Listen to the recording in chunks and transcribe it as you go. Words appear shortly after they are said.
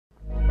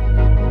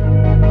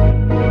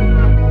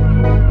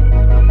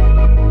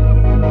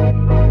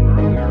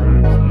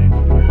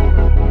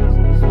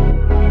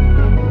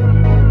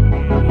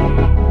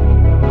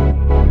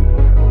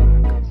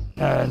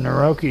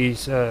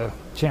Naroki's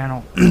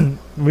channel,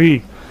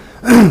 we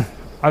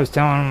I was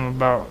telling him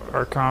about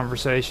our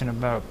conversation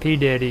about P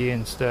Diddy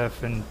and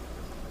stuff, and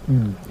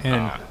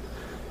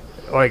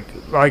like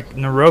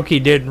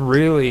Naroki didn't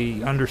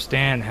really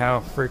understand how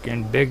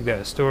freaking big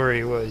that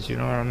story was. You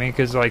know what I mean?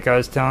 Because like I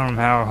was telling him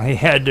how he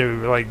had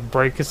to like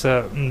break us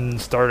up and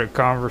start a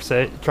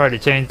conversation, try to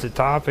change the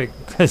topic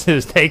because it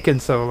was taking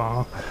so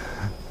long.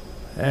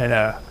 And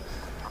the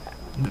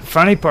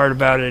funny part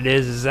about it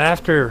is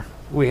after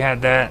we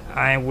had that,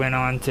 I went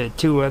on to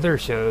 2 other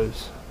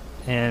shows,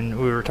 and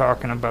we were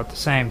talking about the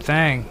same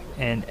thing,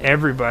 and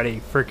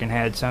everybody freaking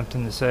had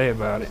something to say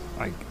about it.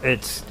 Like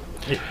it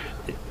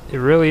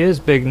really is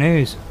big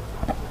news.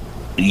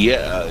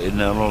 Yeah, and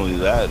not only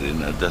that,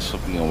 and that's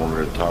something I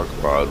wanted to talk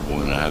about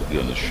when I have you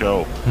on the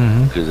show,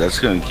 because that's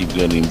going to keep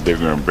getting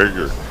bigger and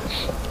bigger.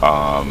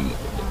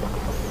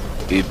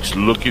 It's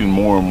looking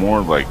more and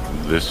more like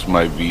this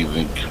might be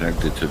even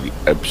connected to the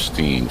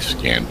Epstein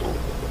scandal.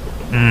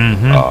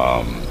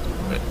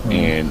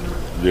 And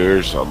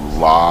there's a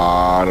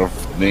lot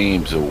of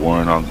names that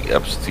weren't on the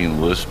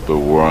Epstein list, but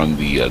were on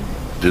the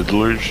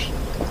diddlers.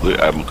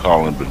 I'm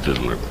calling him the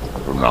diddler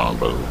from now on,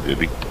 by the way,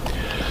 Diddy.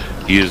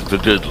 He is the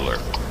diddler.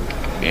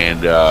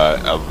 And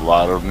a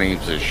lot of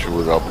names that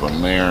showed up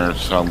on there,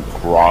 some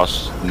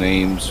cross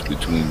names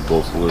between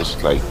both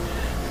lists, like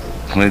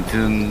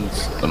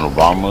Clinton's and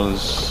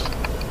Obama's,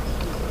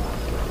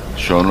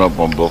 showing up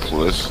on both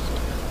lists.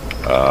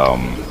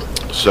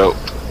 So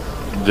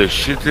the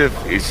shit that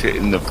is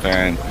hitting the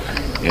fan,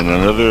 and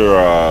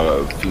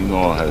another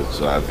female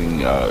has, I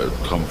think,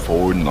 come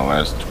forward in the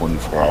last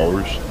 24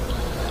 hours,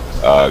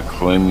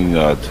 claiming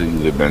to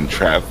either been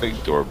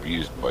trafficked or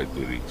abused by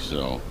Diddy.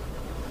 So.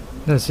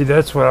 Now, see,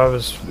 that's what I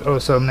was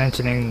also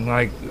mentioning.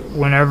 Like,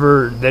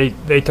 whenever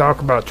they talk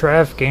about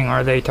trafficking,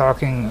 are they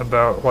talking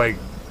about like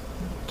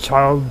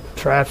child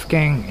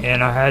trafficking?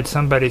 And I had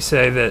somebody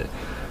say that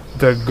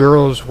the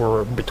girls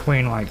were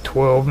between like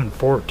 12 and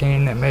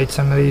 14 that made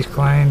some of these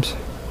claims.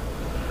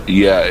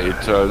 Yeah,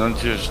 it's not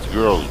just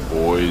girls,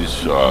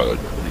 boys.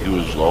 He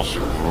was also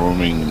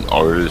grooming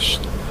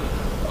artists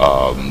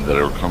that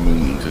are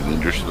coming into the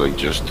industry, like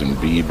Justin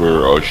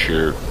Bieber,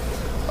 Usher,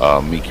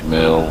 Meek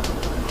Mill.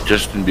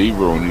 Justin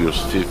Bieber, when he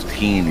was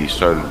 15, he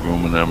started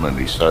grooming them, and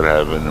he started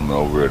having them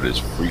over at his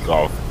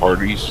freak-off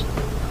parties.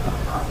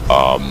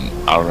 I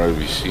don't know if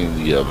you've seen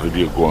the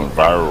video going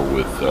viral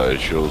with it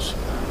shows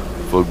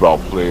football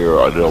player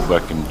Odell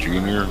Beckham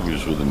Jr.,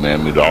 who's with the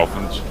Miami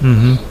Dolphins.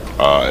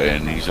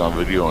 And he's on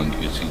video, and you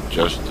can see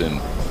Justin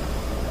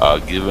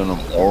giving him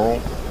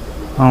oral.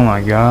 Oh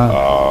my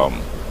God.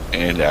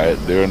 And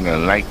they're in a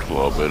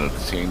nightclub, and at the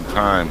same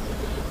time,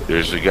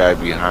 there's a guy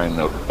behind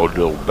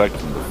Odell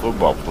Beckham, the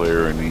football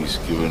player, and he's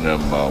giving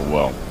him,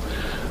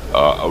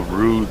 a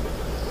rude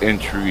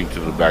entry into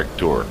the back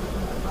door.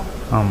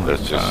 Oh my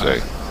Let's just God.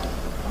 say.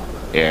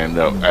 And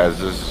as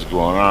this is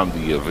going on,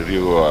 the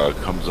video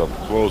comes up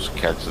close,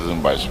 catches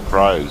him by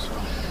surprise,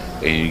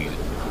 and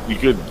you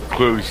could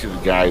clearly see the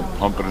guy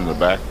pumping in the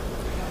back.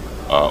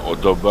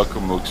 Odell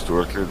Beckham looks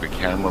directly at the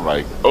camera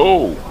like,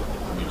 "Oh,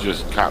 you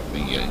just caught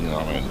me," you know.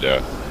 And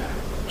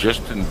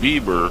Justin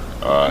Bieber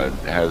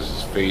has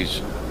his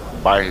face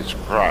by his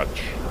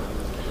crotch,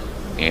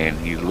 and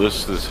he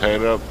lifts his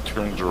head up,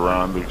 turns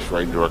around, looks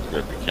right directly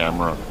at the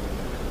camera,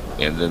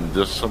 and then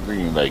does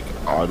something like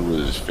odd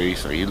with his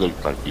face. Like, he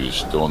looked like he was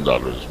stoned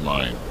out of his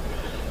mind.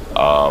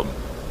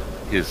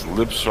 His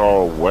lips are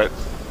all wet,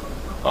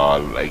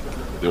 like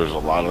there's a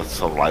lot of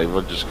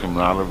saliva just coming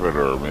out of it,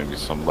 or maybe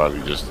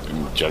somebody just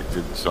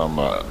injected some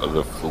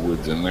other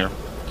fluids in there.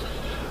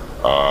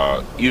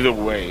 Either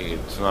way,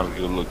 it's not a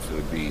good look for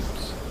the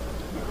Beebs.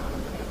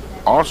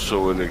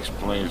 Also, it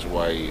explains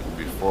why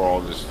before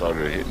all this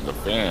started hitting the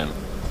fan,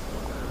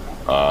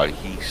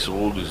 he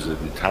sold his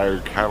entire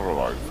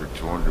catalog for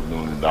 $200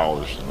 million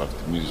and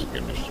left the music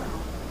industry.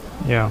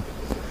 Yeah.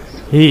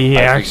 He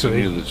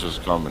actually knew this was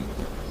coming.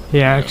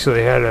 He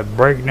actually had a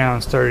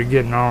breakdown, started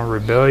getting all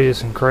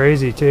rebellious and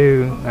crazy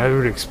too. That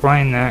would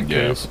explain that,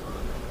 because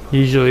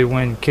usually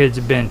when kids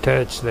have been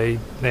touched, they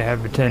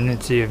have a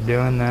tendency of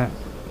doing that,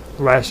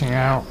 lashing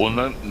out. Well,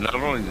 not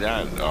only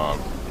that,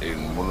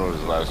 in one of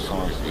his last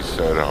songs, he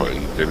said how he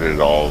did it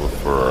all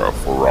for a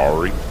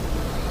Ferrari.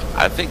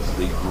 I think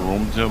they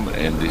groomed him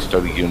and they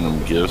started giving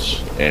him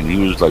gifts, and he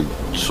was like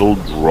so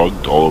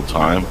drugged all the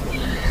time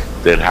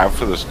that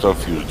half of the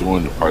stuff he was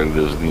doing, he probably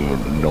doesn't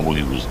even know what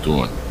he was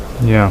doing.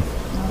 Yeah,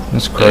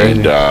 that's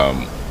crazy.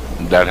 And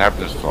that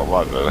happens to a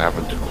lot. That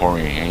happened to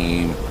Corey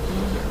Haim.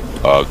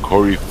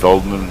 Corey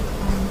Feldman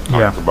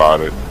talked about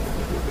it.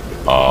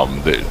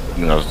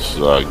 It's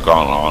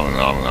gone on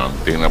and on and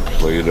on. Dana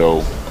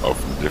Plato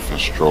from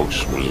Different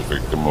Strokes was a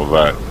victim of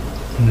that.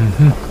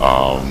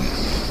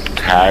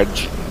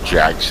 Taj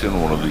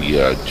Jackson, one of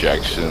the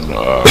Jackson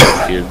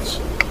kids,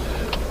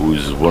 who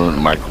is one of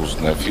Michael's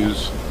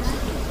nephews,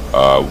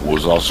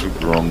 was also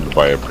groomed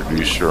by a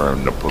producer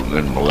and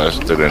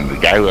molested. And the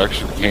guy who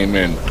actually came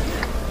in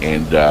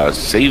and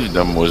saved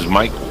them was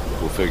Michael.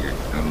 Go figure.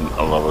 And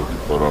a lot of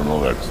people don't know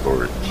that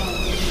story.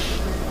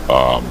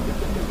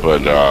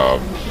 But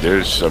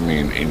there's, I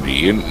mean, in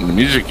the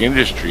music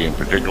industry in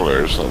particular,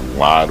 there's a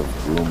lot of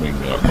grooming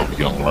of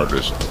young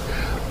artists.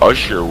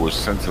 Usher was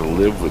sent to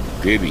live with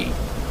Diddy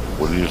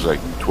when he was like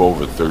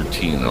 12 or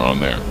 13 on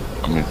there.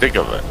 I mean, think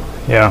of it.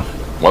 Yeah.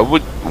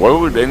 Why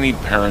would any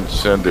parent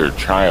send their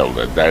child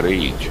at that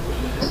age?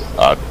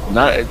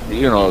 Not,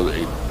 you know,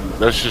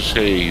 let's just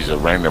say he's a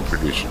random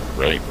producer,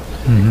 right?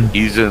 Hmm.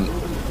 He's an,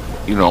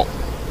 you know,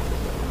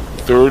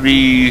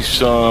 30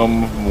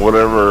 some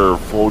whatever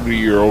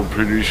 40-year-old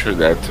producer at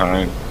that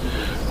time.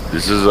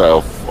 This is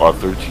a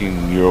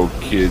 13-year-old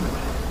kid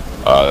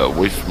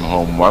away from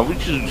home. Why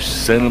would you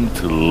send him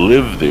to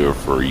live there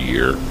for a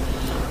year?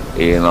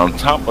 And on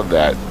top of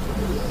that,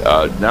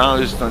 now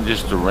it's not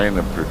just a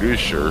random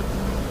producer,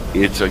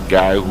 it's a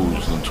guy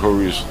who's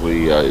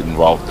notoriously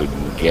involved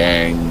in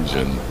gangs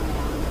and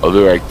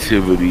other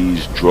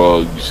activities,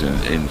 drugs,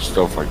 and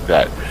stuff like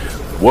that.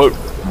 What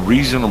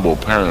reasonable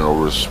parent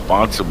or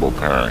responsible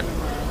parent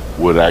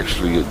would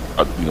actually,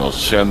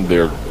 send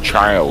their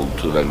child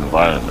to that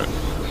environment?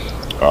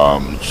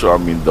 So, I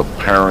mean, the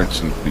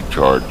parents need to be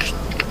charged.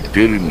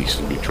 Diddy needs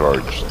to be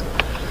charged.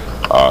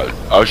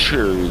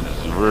 Usher is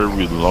very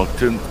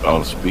reluctant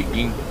on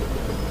speaking,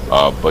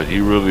 but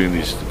he really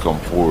needs to come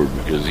forward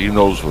because he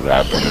knows what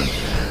happened.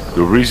 And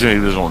the reason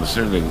he doesn't want to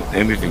say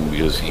anything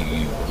because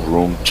he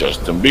groomed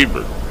Justin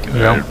Bieber. You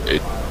know, Yeah.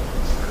 it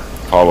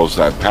follows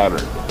that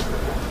pattern.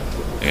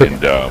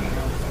 And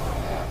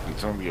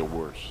it's going to get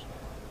worse.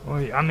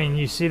 Well, I mean,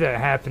 you see that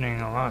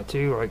happening a lot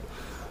too. Like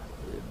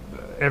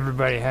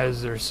everybody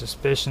has their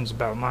suspicions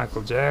about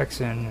Michael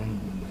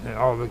Jackson and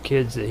all the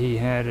kids that he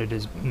had at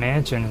his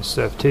mansion and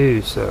stuff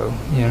too. So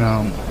you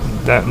know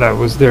that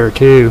was there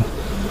too.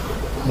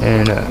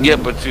 And Yeah,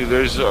 but see,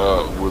 there's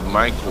with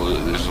Michael,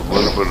 there's a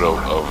little bit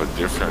of a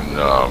different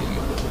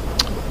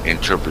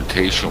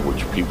interpretation,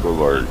 which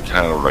people are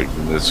kind of like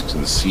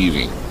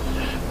misconceiving.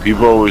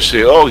 People always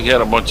say, "Oh, he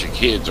had a bunch of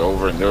kids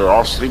over, and they're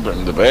all sleeping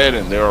in the bed,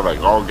 and they're like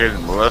all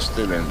getting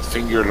molested and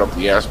fingered up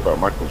the ass by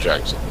Michael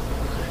Jackson."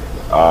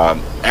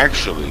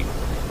 Actually,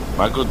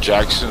 Michael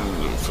Jackson,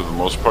 for the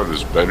most part,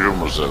 his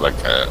bedroom was like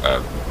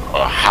a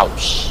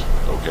house.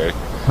 Okay.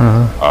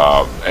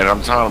 And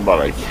I'm talking about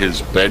like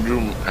his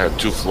bedroom had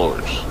 2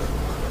 floors.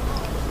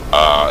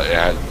 It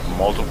had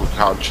multiple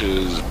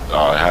couches,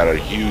 had a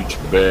huge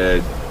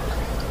bed,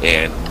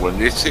 and when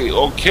they say,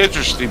 "Oh, kids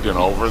are sleeping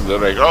over," they're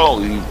like, "Oh,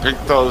 he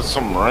picked up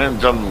some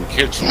random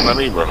kids from the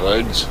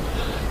neighborhoods."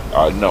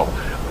 No,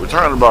 we're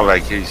talking about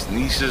like his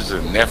nieces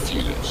and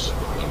nephews.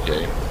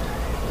 Okay,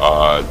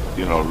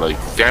 like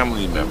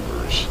family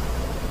members,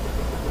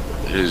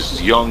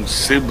 his young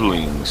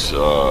siblings,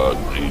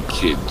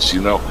 kids.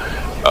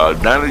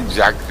 Not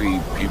exactly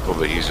people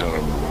that he's going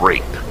to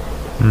rape.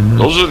 Mhm.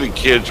 Those are the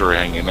kids who are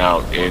hanging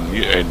out,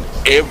 and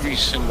every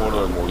single one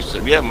of them always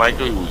said, "Yeah,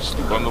 Michael, he would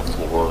sleep on the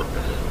floor,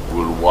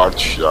 would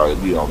watch,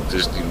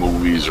 Disney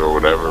movies or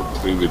whatever,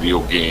 play video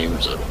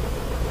games. And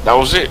that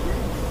was it."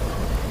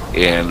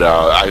 And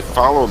I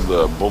followed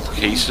both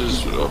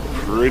cases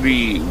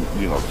pretty,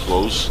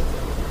 close.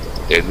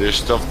 And there's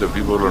stuff that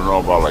people don't know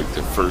about, like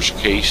the first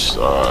case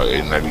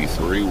in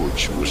 '93,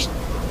 which was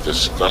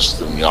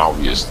disgustingly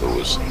obvious there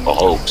was a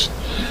hoax.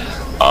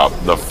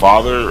 The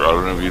father, I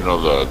don't know if you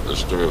know the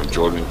story of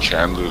Jordan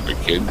Chandler, the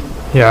kid.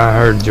 Yeah, I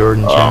heard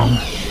Jordan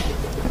Chandler.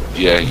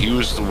 Yeah, he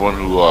was the one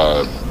who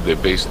they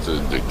based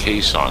the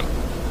case on.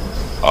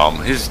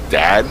 His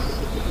dad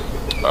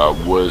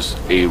was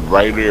a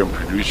writer and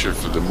producer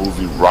for the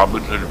movie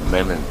Robin Hood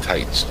Men in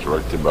Tights,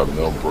 directed by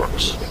Mel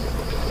Brooks.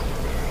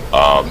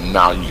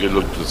 Now you can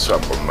look this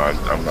up.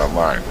 I'm not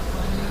lying.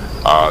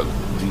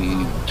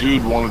 The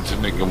dude wanted to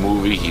make a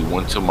movie. He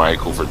went to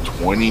Michael for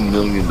 $20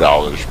 million.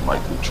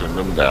 Michael turned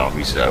him down.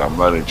 He said, "I'm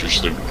not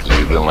interested," because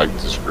he didn't like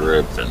the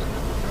script and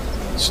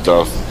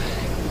stuff.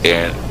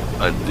 And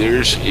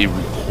there's a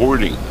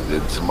recording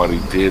that somebody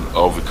did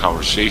of a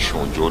conversation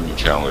with Jordan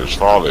Chandler's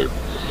father,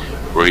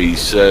 where he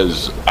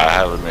says, "I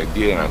have an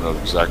idea and I know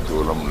exactly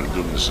what I'm going to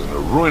do. This is going to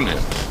ruin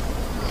him."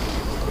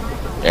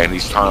 And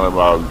he's talking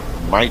about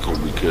Michael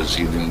because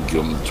he didn't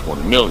give him the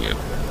 $20 million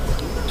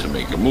to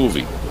make a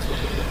movie.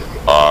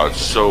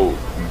 So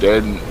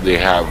then they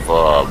have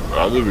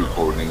other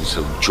recordings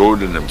of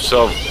Jordan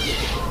himself,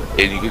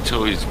 and you can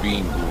tell he's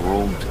being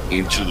groomed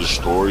into the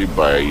story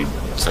by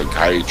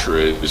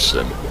psychiatrists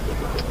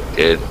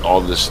and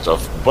all this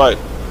stuff. But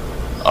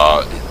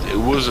it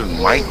wasn't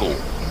Michael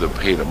that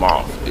paid him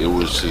off. It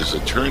was his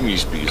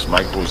attorneys, because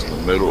Michael was in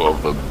the middle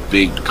of a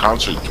big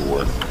concert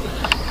tour,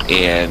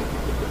 and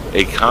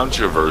a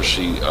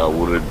controversy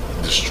would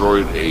have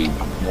destroyed a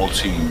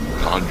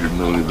multi-$100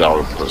 million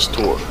plus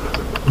tour.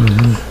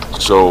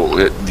 So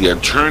the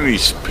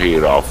attorneys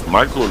paid off.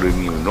 Michael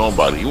didn't even know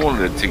about it. He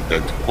wanted to take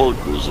that to court.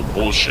 It was a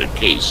bullshit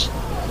case,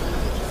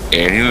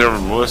 and he never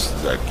molested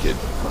that kid.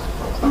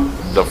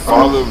 The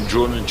father of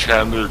Jordan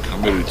Chandler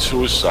committed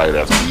suicide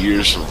after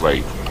years of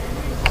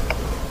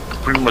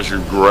pretty much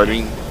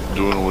regretting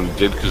doing what he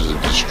did because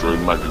it destroyed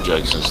Michael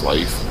Jackson's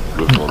life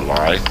with a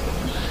lie.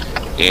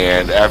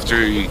 And after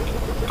he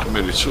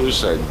committed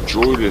suicide,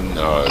 Jordan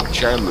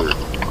Chandler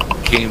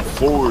came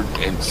forward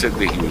and said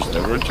that he was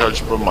never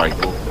touched by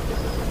Michael,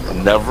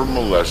 never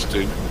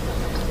molested,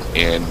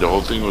 and the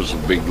whole thing was a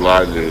big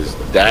lie that his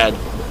dad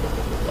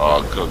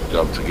cooked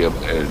up to get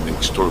and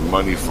extort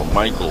money from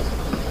Michael,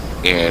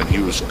 and he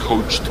was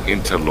coached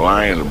into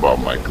lying about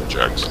Michael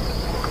Jackson.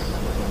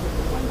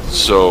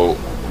 So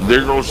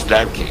there goes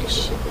that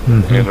case,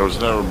 and it was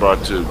never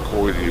brought to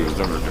court. He was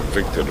never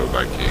convicted of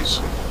that case.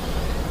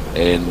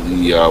 And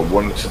the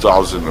one in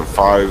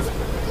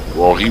 2005,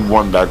 well, he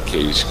won that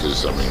case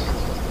because, I mean,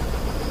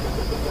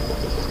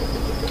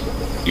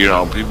 you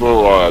know,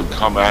 people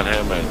come at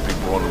him and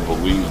people want to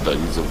believe that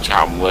he's a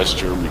child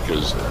molester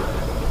because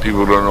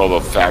people don't know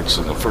the facts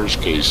in the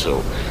first case.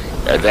 So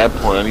at that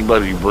point,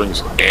 anybody who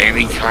brings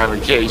any kind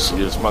of case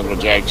against Michael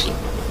Jackson,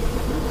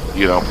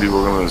 you know,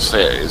 people are going to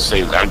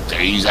say that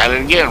he's at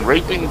it again,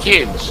 raping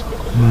kids.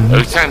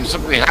 Every time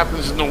something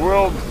happens in the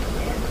world,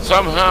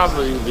 somehow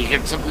they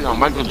get something on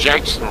Michael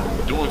Jackson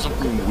or doing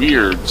something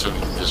weird so they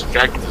can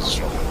distract us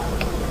from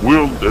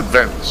world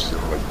events, you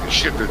know, like the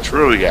shit that's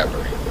really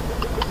happening.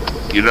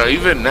 You know,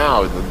 even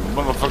now, the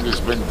motherfucker's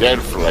been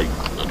dead for like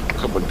a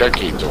couple of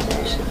decades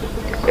almost.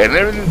 And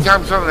every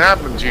time something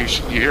happens, you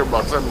hear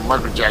about something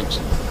Michael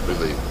Jackson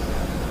related.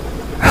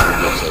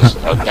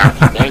 A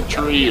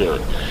documentary or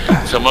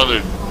some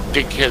other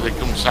dickhead that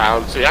comes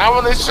out and say, I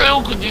want to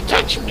sue, could you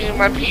touch me in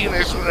my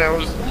penis when I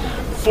was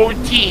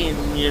 14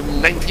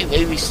 in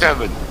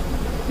 1987?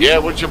 Yeah,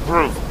 what's your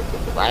proof?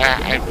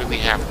 I really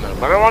have none,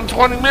 but I want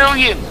 20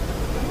 million.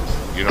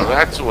 You know,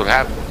 that's what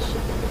happens.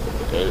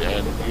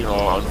 And you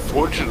know,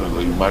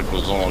 unfortunately,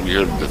 Michael's no longer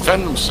here to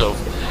defend himself.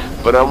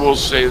 But I will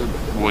say that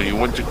when he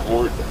went to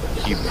court,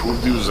 he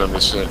proved he was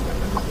innocent.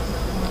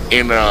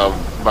 And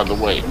by the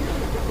way,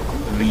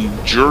 the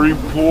jury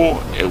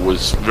pool, it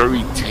was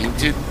very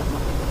tainted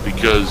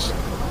because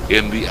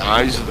in the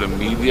eyes of the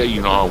media,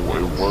 you know how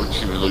it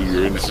works, even though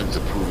you're innocent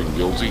to proving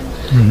guilty.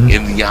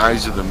 In the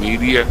eyes of the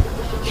media,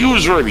 he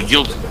was already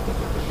guilty.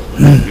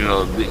 You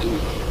know,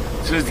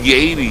 since the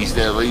 80s,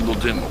 they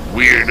labeled him a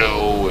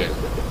weirdo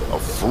and a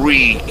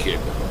freak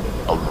and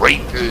a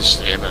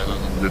rapist, and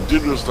the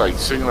dude was like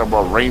singing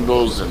about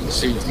rainbows and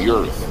save the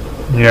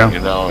earth. Yeah. You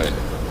know,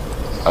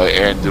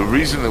 and the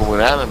reason they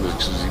went at him is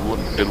because he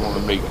didn't want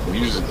to make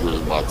music that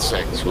was about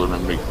sex. He wanted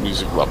to make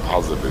music about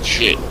positive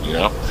shit, you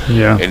know?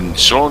 Yeah. And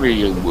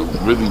Sony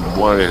really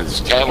wanted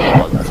his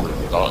catalog for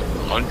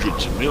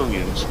hundreds of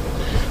millions.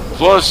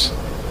 Plus,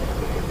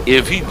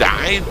 if he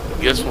died,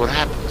 guess what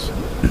happens?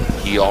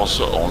 He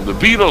also owned the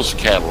Beatles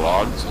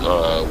catalogs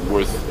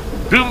worth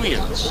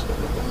billions.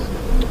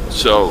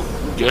 So,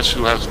 guess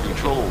who has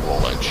control of all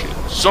that shit?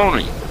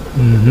 Sony.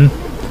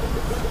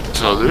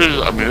 So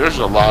there's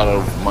a lot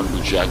of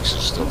Michael Jackson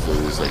stuff that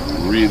is like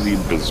really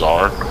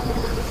bizarre,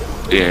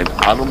 and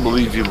I don't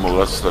believe he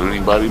molested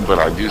anybody, but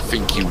I do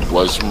think he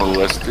was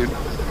molested,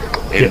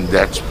 and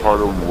that's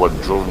part of what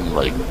drove him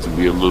like to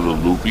be a little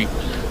loopy.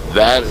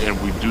 That, and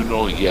we do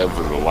know he had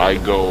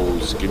vitiligo,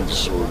 skin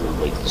disorder,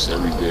 like he said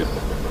he did.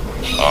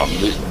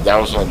 That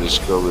was not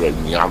discovered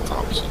in the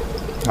autopsy.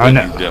 I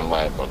know. He didn't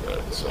lie about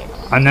that. So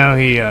I know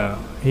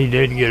he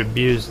did get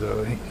abused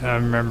though. I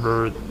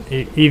remember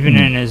even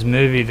in his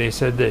movie they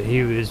said that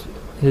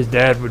his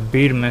dad would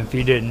beat him if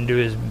he didn't do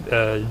his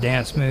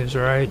dance moves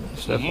right,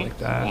 stuff like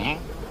that.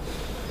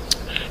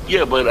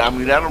 Yeah, but I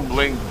mean, I don't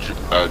blame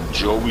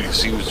Joe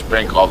because he would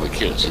spank all the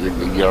kids. You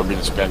think you ever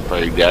been spanked by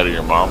your dad or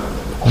your mom?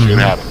 Shit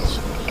happens.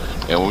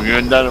 And when you're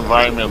in that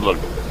environment, look,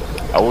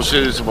 I will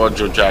say this about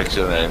Joe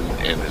Jackson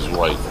and his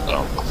wife.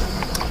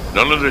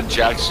 None of the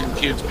Jackson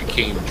kids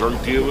became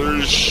drug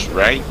dealers,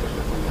 right?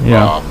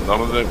 Yeah.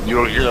 None of them. You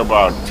don't hear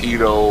about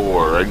Tito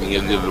or any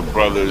of the other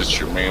brothers,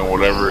 Jermaine,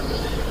 whatever,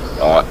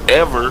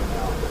 ever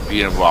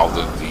be involved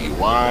in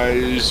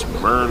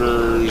DUIs,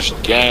 murders,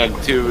 gang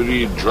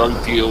activity,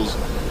 drug deals.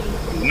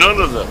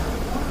 None of them.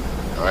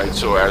 All right.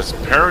 So as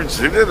parents,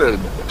 they did a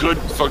good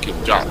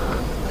fucking job.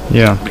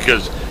 Yeah.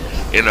 Because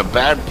in a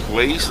bad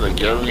place like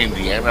Gary,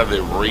 Indiana, they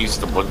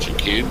raised a bunch of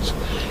kids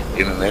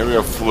in an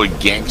area full of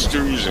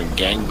gangsters and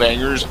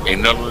gangbangers,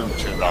 and none of them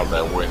turned out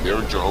that way. They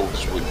were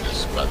Jehovah's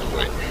Witnesses, by the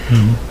way.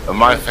 And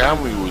my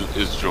family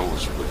is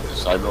Jehovah's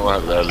Witness. I know how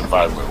that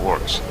environment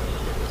works.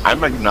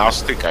 I'm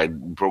agnostic. I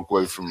broke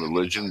away from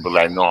religion, but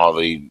I know how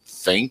they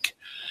think.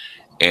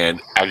 And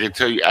I can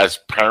tell you, as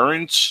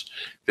parents,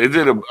 they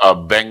did a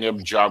bang-up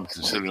job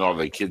considering all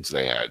the kids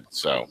they had.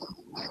 So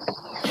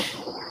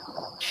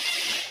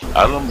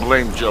I don't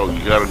blame Joe.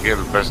 You got to get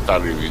the best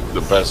out of you,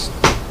 the best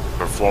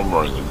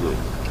performer in the group.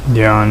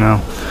 Yeah, I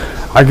know.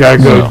 I gotta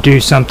go do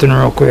something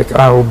real quick.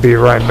 I will be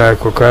right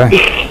back, okay?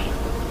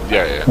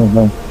 Yeah.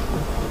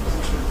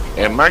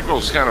 And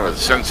Michael's kind of a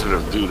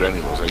sensitive dude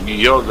anyways. Like, you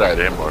yelled at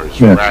him or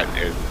his rat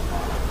and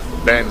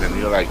Ben, and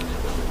you're like,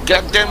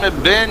 God damn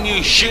it, Ben,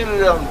 you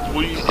shitted on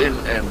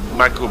and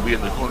Michael will be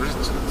in the corner,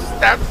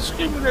 stop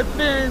screaming at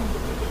Ben.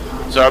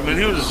 So, I mean,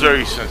 he was a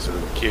very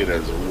sensitive kid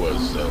as it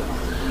was, so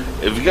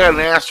if you got an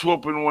ass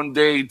whooping one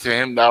day to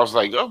him, I was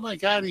like, oh my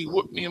God, he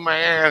whooped me in my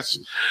ass.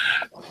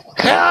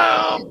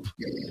 Help!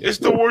 It's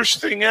the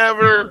worst thing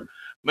ever.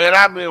 Man,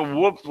 I've been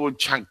whooped with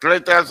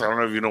chancletas. I don't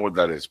know if you know what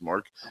that is,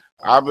 Mark.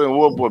 I've been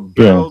whooped with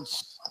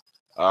belts,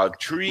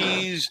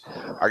 trees.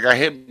 I got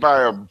hit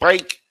by a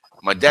bike.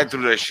 My dad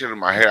threw that shit in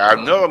my head. I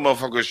know the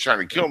motherfucker was trying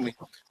to kill me,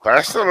 but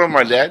I still love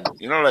my dad.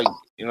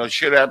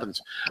 Shit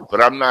happens.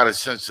 But I'm not a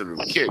sensitive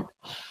kid.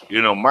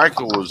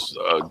 Michael was.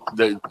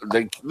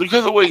 Look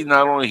at the way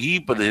not only he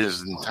but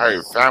his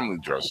entire family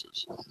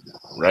dresses.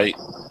 Right?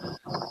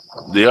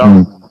 They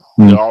are.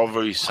 They're all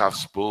very soft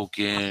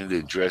spoken.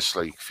 They dress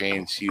like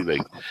fancy.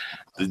 Like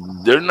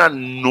they're not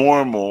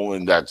normal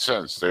in that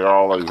sense. They're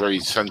all like very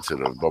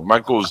sensitive. But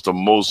Michael is the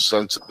most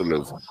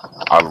sensitive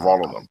out of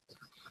all of them.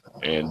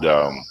 And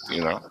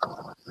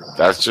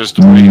that's just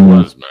the way he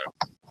was, man.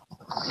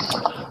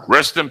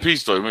 Rest in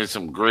peace, though. He made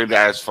some great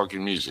ass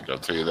fucking music. I'll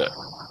tell you that.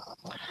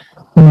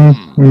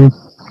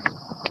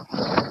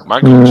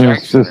 Michael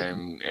Jackson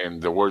and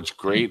the words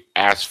 "great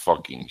ass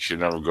fucking"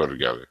 should never go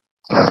together.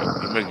 He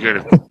made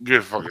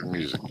good fucking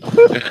music.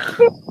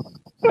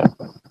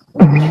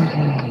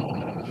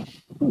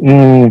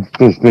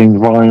 Just the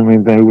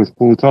environment they was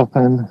brought up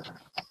in.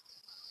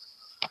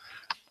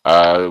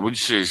 Would you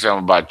say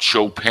something about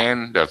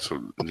Chopin? That's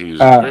what he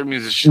was a great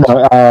musician.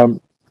 No,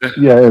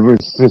 yeah, it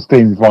was just the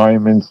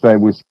environments they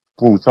was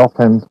brought up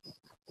in.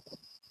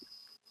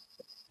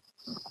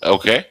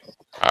 Okay,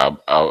 I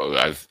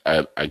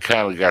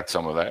kind of got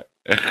some of that.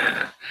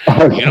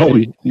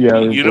 Okay.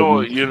 You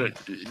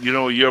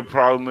know what your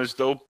problem is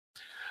though.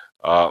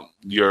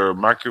 Your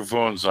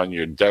microphone's on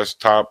your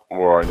desktop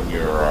or on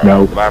your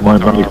laptop. My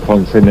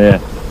microphone's in there.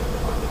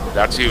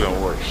 That's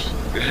even worse.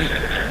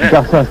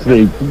 That's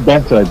actually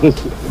better.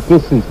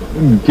 This is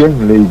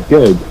generally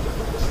good.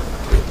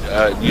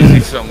 You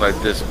need something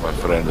like this, my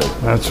friend.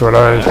 That's what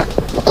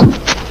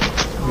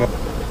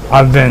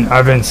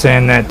I've been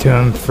saying that to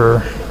him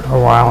for a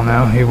while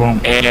now. He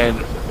won't.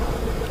 And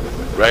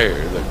right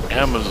here, like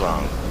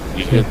Amazon,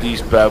 you get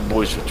these bad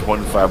boys for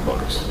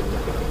 $25.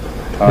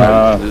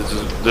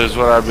 This is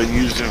what I've been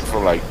using for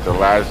like the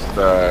last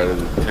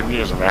 10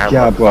 years, and I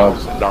have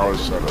 $1,000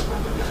 set up,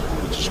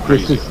 which is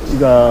crazy. This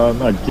is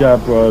a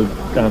Jabra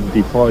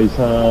device,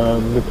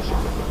 which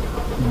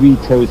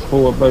retails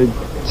for about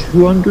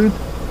 200.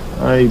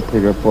 I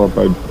pick up for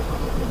about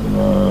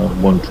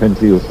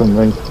 120 or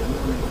something.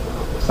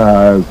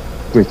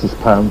 British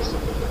pounds.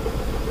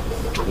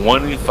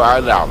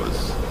 $25.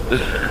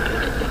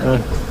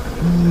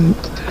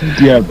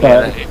 Yeah,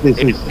 but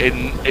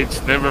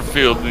it's never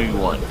failed me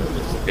once,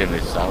 and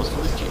it sounds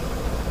legit.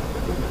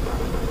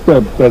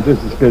 But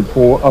this is good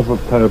for other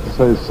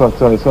purposes,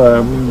 such as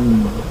out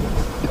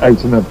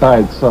and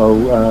about.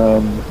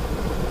 So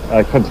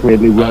I can't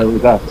really wear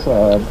that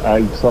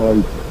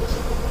outside.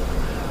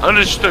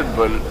 Understood,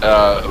 but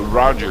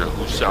Roger,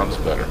 who sounds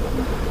better?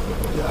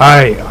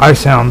 I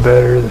sound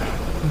better.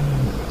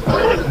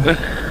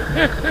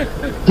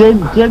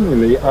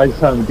 Generally, I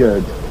sound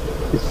good.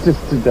 It's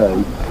just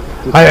today.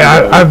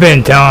 I've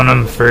been telling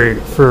him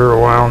for a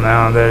while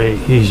now that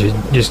he should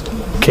just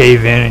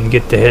cave in and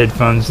get the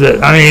headphones.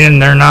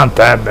 And they're not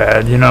that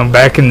bad.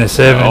 Back in the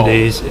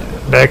 70s,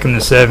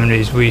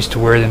 we used to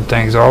wear them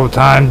things all the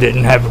time.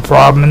 Didn't have a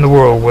problem in the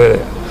world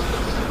with it.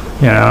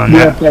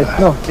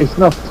 But it's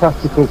not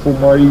practical for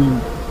my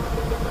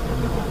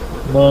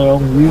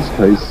own use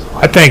case.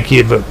 I think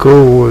you'd look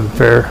cool with a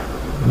pair.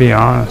 To be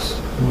honest.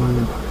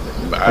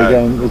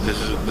 Again, this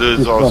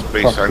is all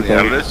based on the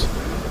analysis.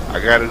 I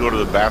gotta go to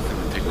the bathroom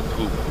and take a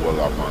poop while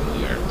I'm on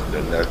the air.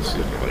 Then that's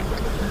it.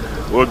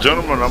 Well,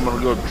 gentlemen, I'm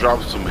gonna go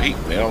drop some hate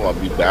mail. I'll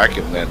be back,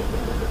 and then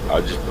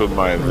I'll just put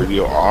my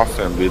video off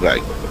and be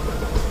like,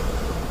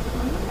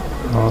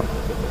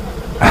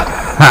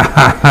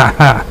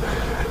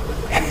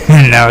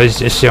 now he's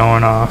just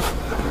showing off.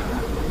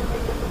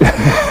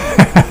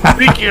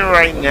 Speaking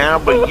right now,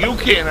 but you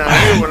cannot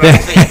hear when I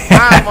say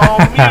I'm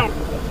on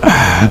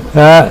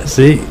mute.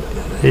 See,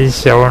 he's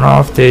showing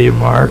off to you,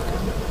 Mark.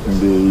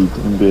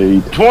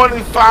 Indeed.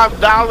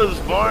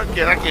 $25, Mark,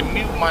 and I can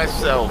mute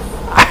myself.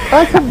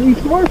 I can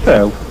mute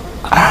myself.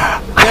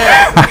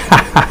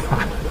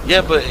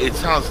 Yeah, but it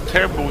sounds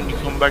terrible when you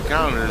come back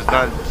on, and it's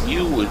not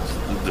you, it's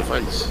the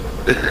device.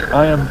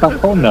 I am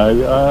back on now.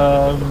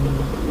 It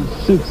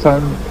should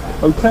sound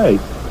okay.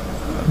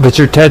 But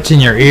you're touching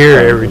your ear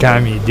every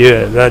time you do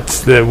it. That's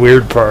the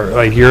weird part.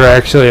 Like you're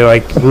actually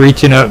like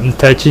reaching up and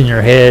touching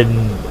your head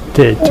and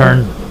to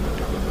turn.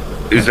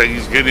 It's like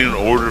he's getting an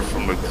order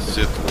from the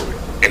Sith Lord.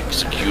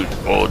 Execute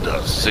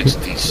Order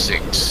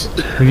 66.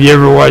 Have you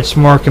ever watched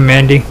Mork and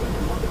Mindy?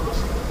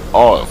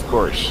 Oh, of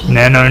course.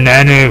 Nano.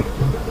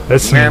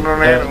 That's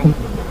Nano.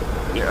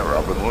 Yeah,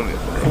 Robin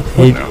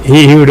Williams.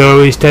 He would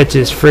always touch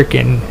his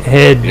freaking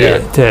head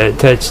to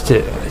touch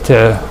to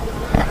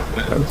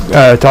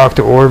talk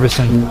to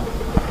Orbison.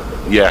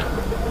 Yeah,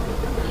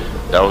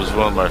 that was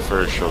one of my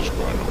first shows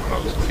growing up when I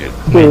was a kid.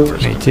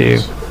 Me too.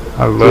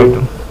 I loved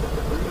him.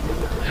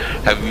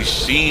 Have you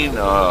seen?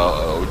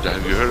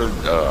 Have you heard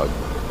of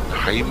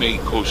Jaime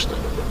Costa?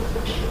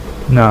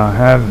 No, I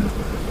haven't.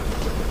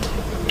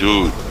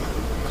 Dude,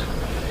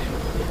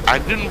 I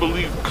didn't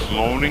believe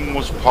cloning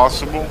was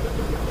possible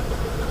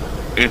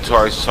until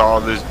I saw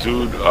this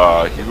dude.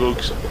 He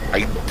looks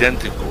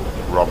identical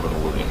to Robin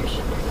Williams.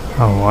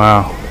 Oh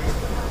wow.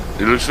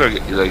 It looks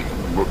like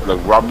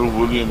Robin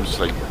Williams,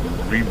 like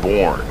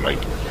reborn.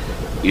 Like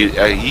he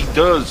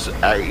does.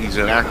 He's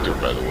an actor,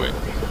 by the way,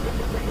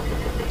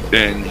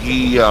 and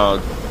he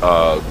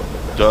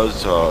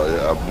does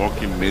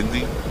Mork and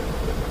Mindy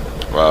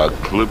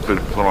clip and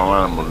put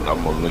online.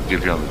 I'm gonna link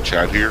it here on the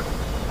chat here,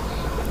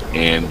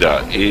 and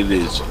it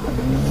is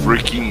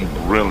freaking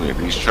brilliant.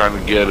 He's trying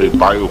to get a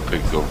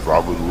biopic of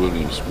Robin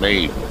Williams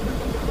made.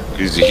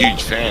 He's a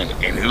huge fan,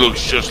 and he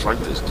looks just like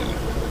this dude.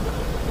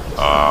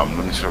 Let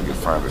me see if I can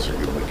find this. I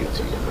can link it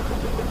to you.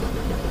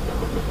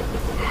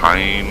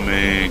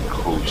 Jaime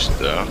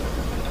Costa,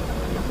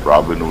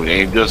 Robin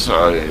Williams. He does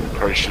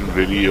impression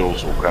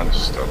videos, all kinds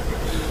of stuff.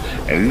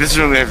 And he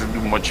doesn't really have to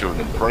do much of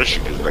an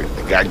impression because, like,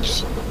 the guy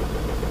just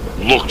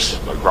looks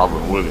like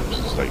Robin Williams.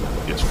 It's like,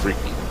 it's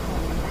freaky.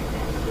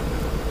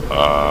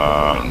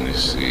 Let me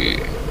see.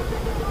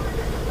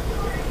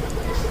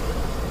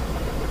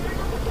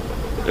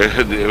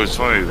 It was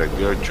funny, like,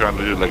 they were trying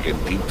to do, like, a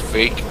deep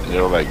fake, and they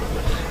were like,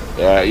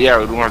 yeah,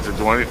 we don't have to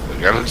do anything.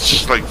 The guy looks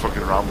just like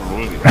fucking Robin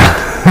Williams.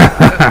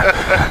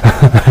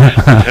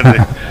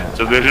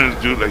 So they didn't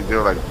do, like, they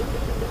were like,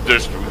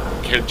 there's,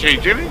 can't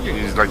change anything.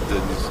 He's like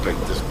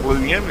the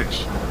splitting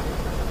image.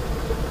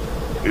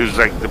 It was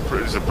like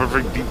it's a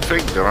perfect deep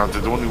fake. They don't have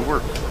to do any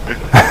work.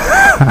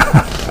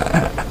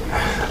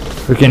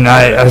 Freaking,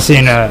 I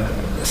seen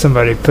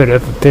somebody put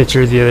up a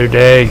picture the other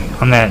day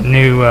on that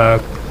new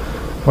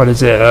what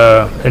is it,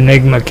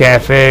 Enigma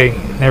Cafe.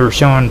 They were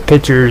showing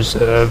pictures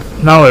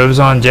of, no, it was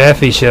on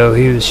Jaffe's show.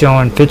 He was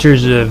showing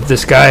pictures of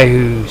this guy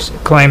who's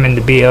claiming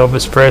to be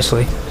Elvis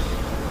Presley.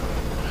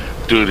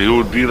 Dude, he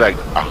would be like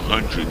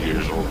 100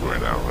 years old right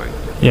now, right?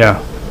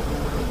 Yeah.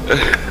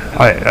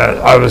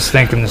 I was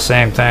thinking the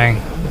same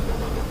thing.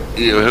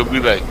 Yeah, he'll be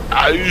like,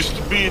 I used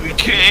to be the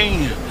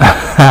king.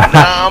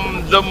 Now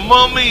I'm the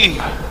mummy.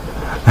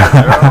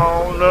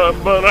 Oh,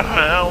 nothing but a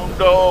hound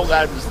dog.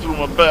 I just threw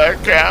my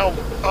back out.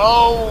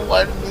 Oh,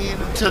 I need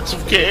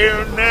intensive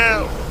care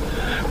now.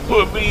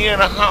 Put me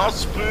in a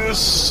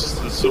hospice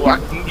so I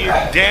can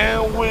get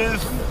down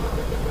with.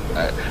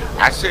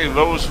 I say if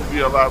Lois would be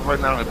alive right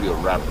now, he'd be a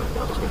rapper.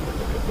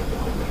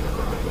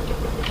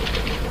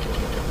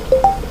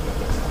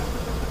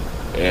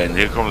 And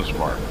here comes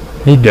Mark.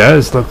 He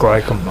does look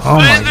like him. Oh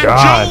my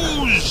God.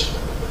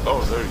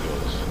 Oh, there he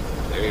goes.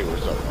 Hey,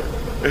 what's up,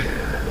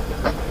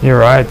 Mark? You're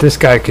right. This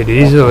guy could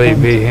easily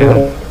be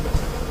him.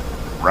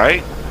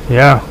 Right?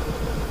 Yeah.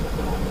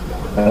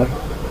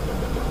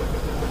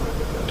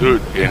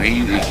 Dude, and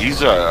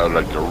he's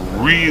like a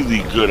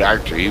really good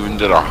actor. He even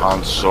did a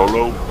Han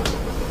Solo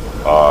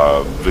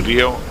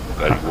video,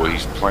 like where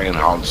he's playing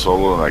Han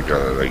Solo in like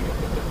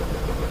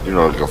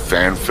a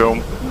fan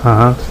film.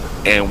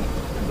 And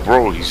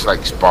bro, he's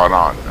like spot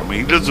on. I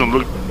mean, he doesn't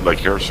look like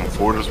Harrison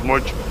Ford as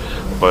much,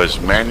 but his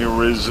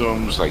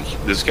mannerisms, like,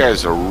 this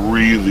guy's a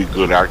really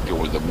good actor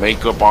with the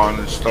makeup on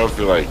and stuff.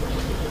 You're like,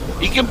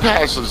 he can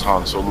pass as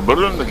Han Solo,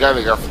 better than the guy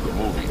they got for the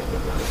movie.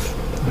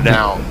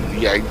 Now,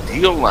 the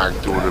ideal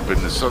actor would have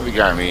been this other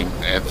guy named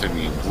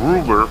Anthony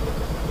Gruber,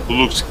 who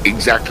looks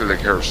exactly like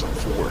Harrison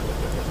Ford.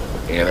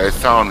 And I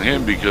found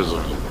him because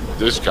of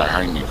this guy,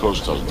 Jaime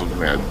Costa. I was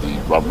looking at the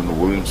Robin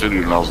Williams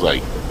video, and I was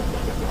like,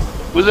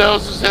 who the hell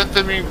is this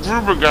Anthony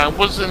Gruber guy?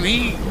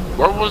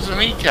 Why wasn't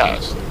he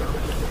cast?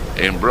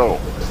 And bro,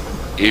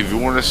 if you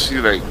want to see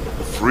like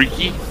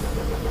freaky,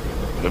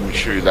 let me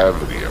show you that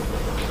video.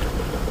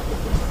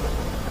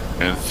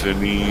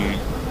 Anthony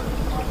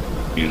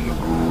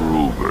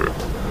Gruber.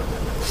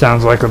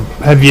 Sounds like a.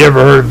 Have you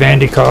ever heard of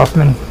Andy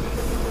Kaufman?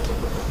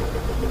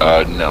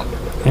 No.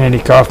 Andy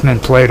Kaufman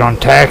played on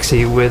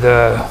Taxi with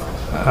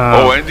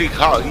Andy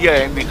Kaufman. Yeah,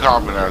 Andy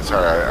Kaufman. I'm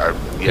sorry.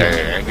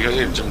 Andy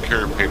and Jim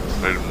Carrey played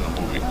him in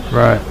the movie.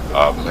 Right. But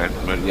on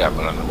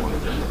the movie.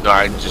 No,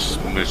 I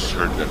just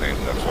misheard the name.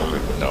 That's why I was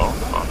like, no.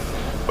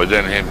 But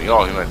then he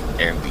meant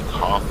Andy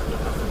Kaufman.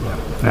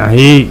 Now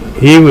he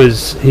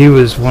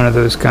was one of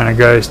those kind of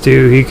guys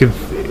too. He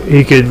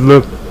could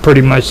look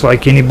pretty much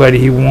like anybody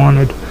he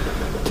wanted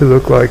to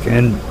look like,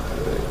 and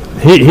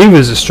he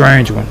was a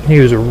strange one. He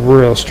was a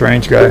real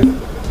strange guy.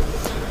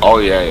 Oh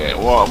yeah.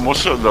 Well,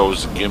 most of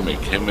those gimmick.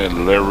 Him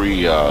and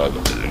Larry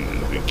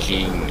the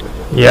King.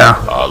 Yeah.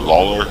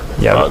 Lawler.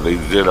 Yeah. They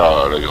did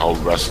the whole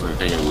wrestling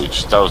thing,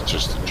 which that was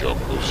just a joke.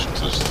 It was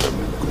just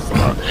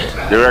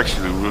they're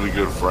actually really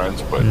good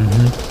friends, but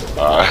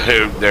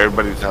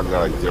everybody thought that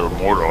like they were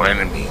mortal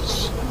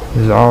enemies.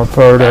 It's all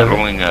part of it.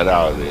 Battling it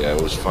out. Yeah,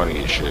 it was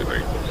funny as shit.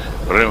 Like,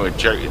 but anyway,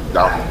 check it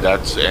out.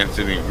 That's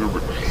Anthony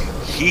Gruber.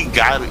 He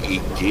got a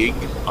gig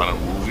on a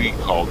movie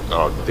called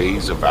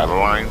Days of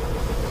Adeline,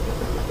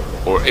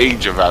 or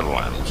Age of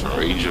Adeline. I'm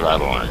sorry, Age of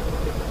Adeline.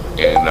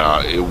 And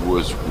it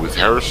was with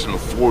Harrison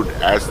Ford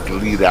as the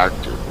lead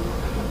actor.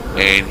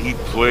 And he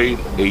played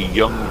a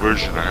young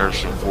version of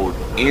Harrison Ford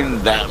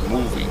in that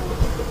movie.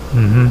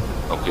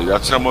 Okay,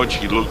 that's how much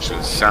he looks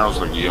and sounds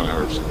like a young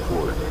Harrison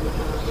Ford.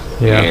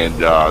 Yeah. And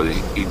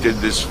he did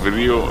this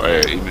video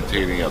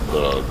imitating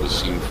the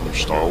scene from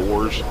Star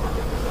Wars.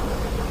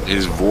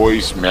 His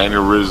voice,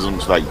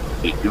 mannerisms, like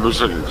it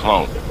looks like a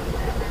clone.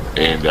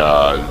 And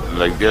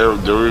like there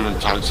even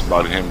talks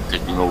about him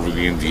taking over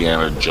the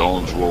Indiana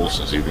Jones role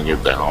since he didn't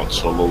get the Han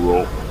Solo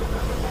role.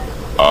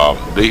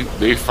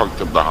 They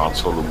fucked up the Han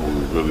Solo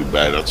movie really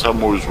bad. That's how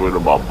I'm always worried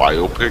about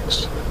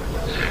biopics.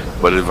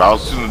 But if I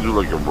was gonna do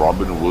like a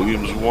Robin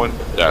Williams one,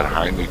 that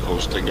Jaime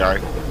Costa guy,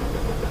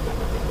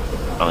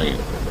 I mean,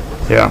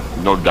 Yeah.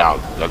 no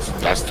doubt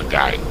that's the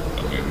guy.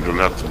 I mean, you don't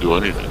have to do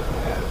anything.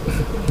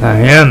 Now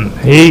him,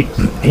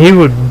 he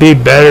would be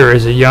better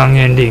as a young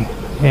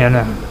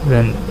Indiana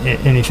than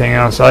anything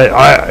else.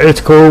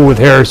 It's cool with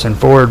Harrison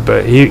Ford,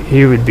 but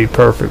he would be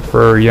perfect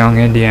for young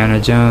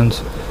Indiana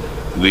Jones.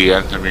 The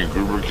Anthony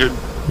Gruber kid.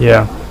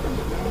 Yeah.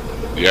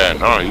 Yeah,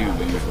 no, he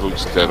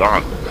looks dead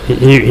on.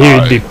 He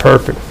would be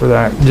perfect for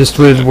that, just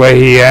with the way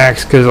he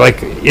acts. Because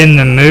like in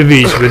the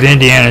movies with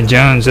Indiana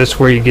Jones, that's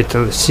where you get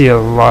to see a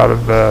lot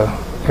of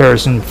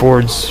Harrison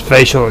Ford's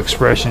facial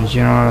expressions.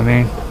 You know what I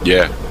mean?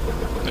 Yeah,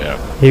 yeah.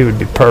 He would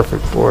be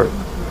perfect for it.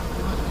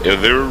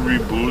 If they were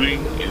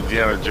rebooting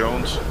Indiana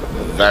Jones,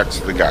 that's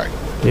the guy.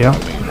 Yeah.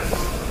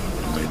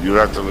 I mean, you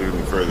don't have to look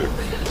any further.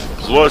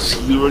 Plus,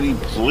 he already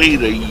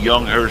played a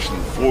young Harrison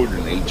Ford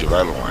in Age of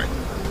Adeline.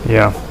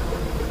 Yeah.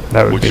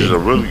 That would which be. is a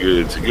really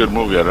good. It's a good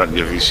movie. Have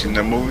you seen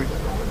that movie?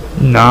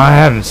 No, I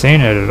haven't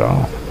seen it at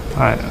all.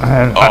 I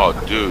haven't. Oh,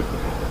 dude.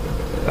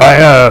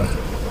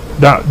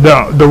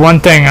 The one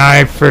thing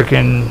I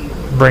freaking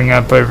bring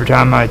up every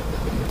time I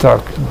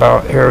talk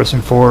about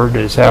Harrison Ford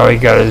is how he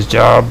got his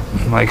job.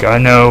 Like, I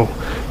know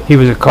he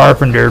was a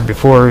carpenter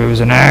before he was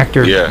an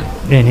actor. Yeah.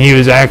 And he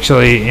was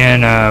actually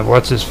in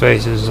what's his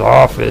face's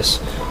office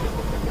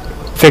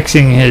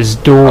fixing his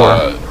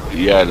door.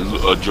 Yeah,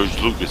 George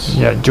Lucas.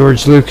 Yeah,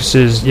 George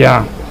Lucas's.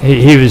 Yeah,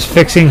 he was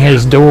fixing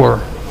his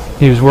door.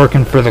 He was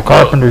working for the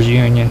Carpenters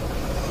Union.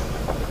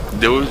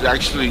 There was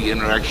actually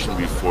interaction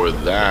before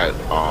that.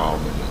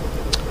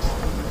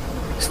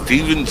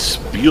 Steven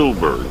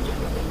Spielberg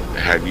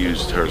had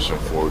used Harrison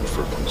Ford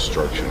for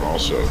construction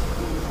also,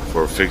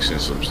 for fixing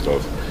some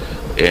stuff.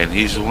 And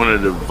he's the one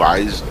that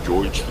advised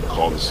George to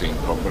call the same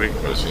company,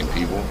 or the same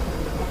people.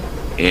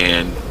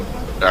 And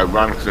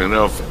ironically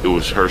enough, it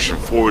was Harrison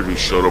Ford who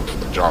showed up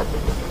for the job.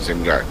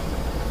 Same guy.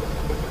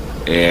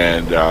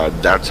 And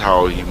that's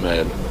how he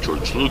met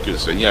George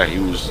Lucas. And yeah, he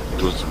was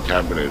doing some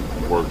cabinet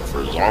work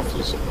for his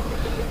office.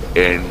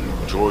 And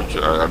George,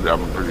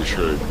 I'm pretty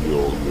sure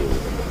you'll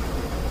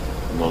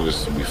know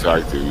this to be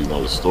fact if you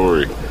know the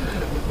story.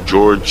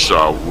 George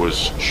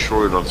was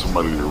short on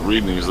somebody to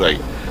read, and he's like,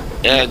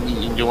 "Yeah,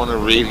 you want to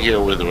read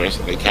here with the rest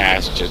of the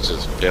cast, just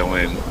as fill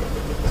in,"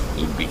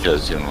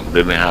 because they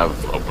didn't have.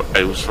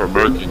 It was for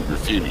American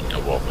Graffiti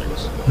of all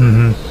things.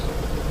 Mm-hmm.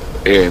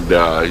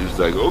 And he was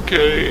like,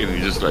 "Okay," and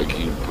he just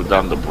he put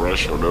down the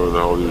brush or whatever the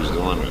hell he was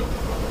doing, and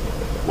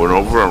went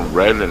over and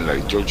read,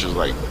 and George was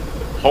like,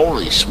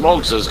 "Holy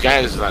smokes, this guy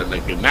is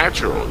like a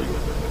natural."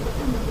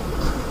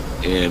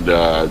 And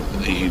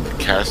he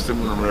cast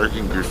him in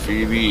American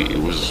Graffiti. It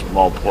was a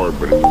small part,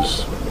 but it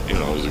was it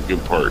was a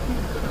good part.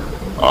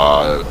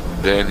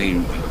 Then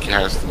he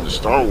cast him in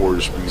Star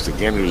Wars because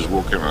again he was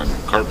working on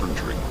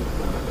carpentry,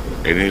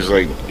 and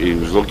he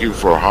was looking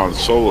for Han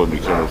Solo and he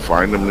couldn't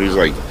find him. And he's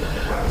like,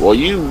 "Well,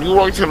 you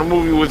worked in a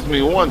movie with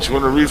me once. You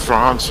want to read for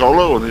Han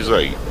Solo?" And he's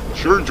like,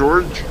 "Sure,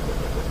 George."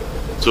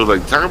 So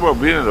talk about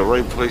being in the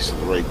right place at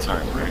the right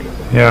time, right?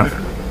 Yeah,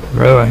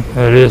 really,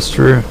 that is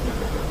true.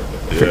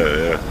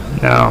 Yeah.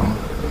 No,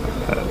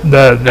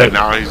 And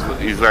now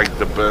he's like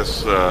the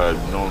best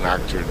known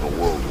actor in the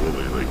world,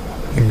 really.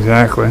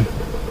 Exactly.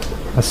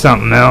 That's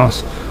something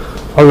else.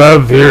 I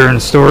love hearing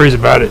stories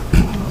about it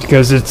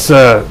because it's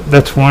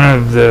that's one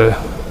of the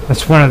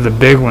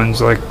big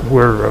ones, like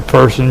where a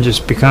person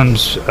just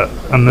becomes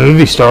a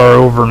movie star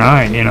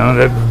overnight.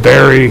 That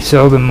very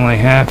seldomly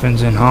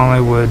happens in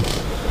Hollywood.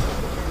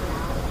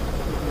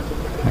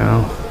 I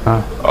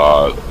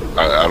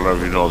don't know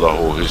if you know the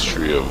whole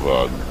history of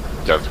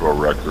Death Row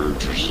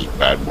Records versus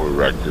Bad Boy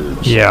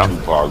Records. Yeah.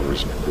 Tupac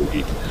versus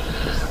Biggie.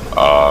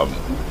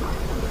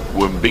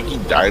 When Biggie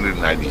died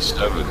in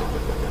 '97,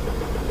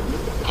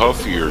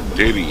 Puffy or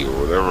Diddy or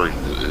whatever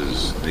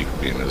his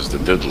nickname is, the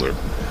Diddler,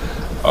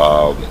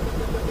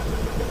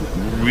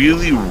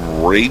 really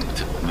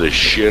raped the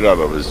shit out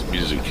of his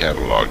music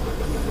catalog.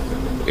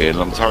 And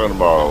I'm talking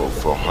about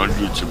for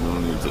hundreds of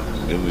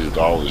millions of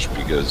dollars,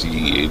 because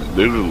he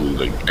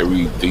literally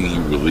everything he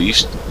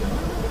released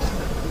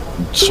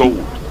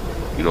sold.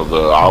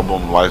 The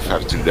album Life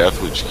After Death,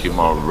 which came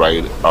out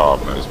right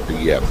as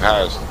Biggie had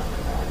passed,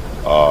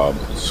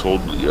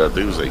 sold, I think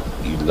it was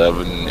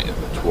 11,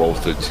 12,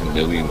 13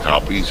 million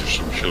copies or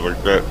some shit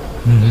like that.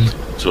 Mm-hmm.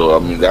 So, I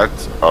mean,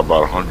 that's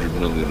about $100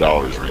 million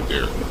right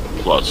there,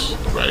 plus,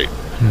 right?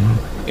 Mm-hmm.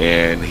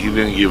 And he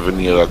didn't give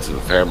any of that to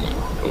the family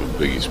of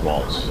Biggie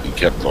Smalls. He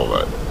kept all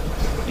that.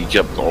 He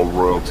kept all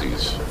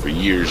royalties for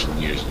years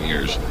and years and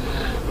years.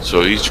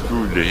 So he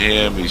screwed to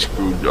him. He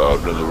screwed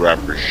another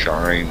rapper,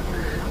 Shine.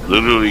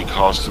 literally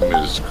cost him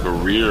his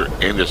career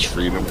and his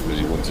freedom because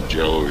he went to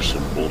jail over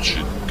some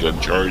bullshit gun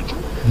charge,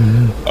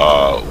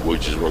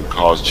 which is what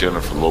caused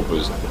Jennifer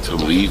Lopez to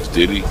leave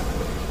Diddy.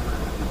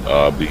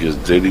 Because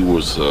Diddy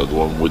was the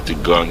one with the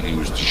gun, he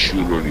was the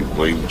shooter, and he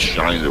blamed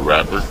Shine, the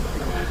rapper.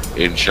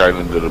 And Shine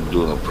ended up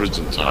doing a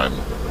prison time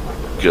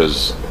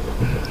because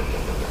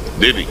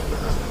Diddy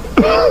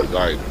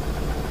died.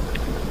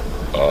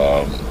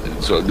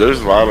 And so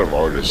there's a lot of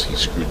artists. He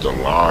screwed the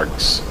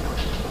Locks,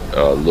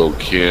 Lil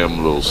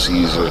Kim, Lil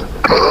Caesar.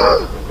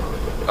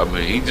 I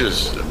mean, he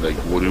just, like,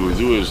 what he would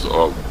do is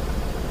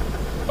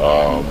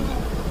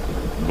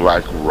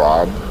Black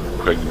Rob,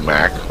 Craig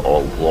Mack,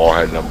 who all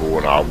had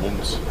 #1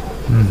 albums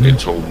and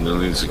sold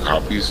millions of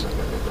copies.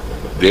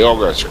 They all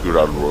got screwed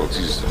out of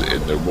royalties,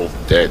 and they're both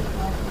dead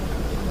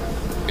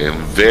in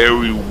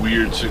very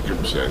weird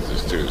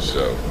circumstances too.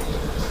 So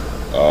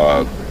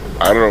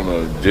I don't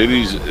know.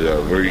 Diddy's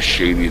a very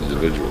shady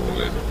individual,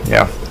 and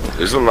Yeah.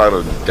 there's a lot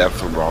of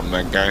depth around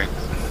that guy,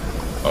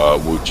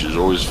 which is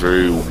always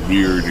very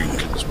weird and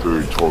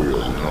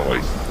conspiratorial.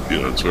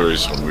 It's very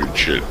some weird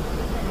shit.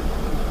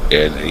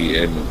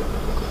 And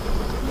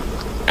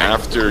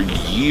after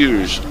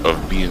years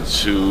of being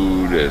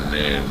sued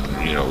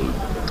and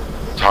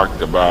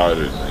talked about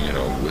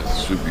and with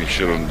sweeping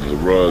shit under the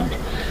rug,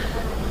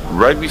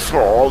 right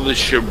before all this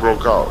shit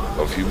broke out,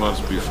 a few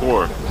months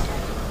before,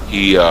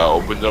 he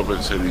opened up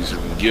and said he's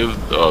going to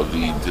give the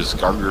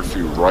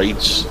discography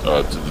rights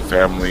to the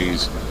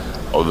families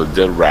of the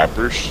dead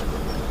rappers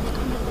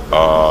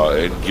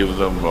and give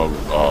them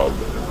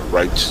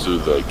rights to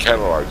the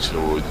catalog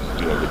so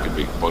they can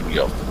make money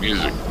off the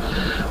music.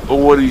 But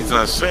what he's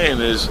not saying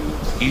is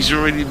he's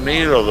already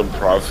made all the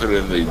profit,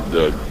 and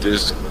the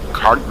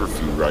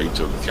discography rights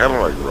or the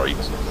catalog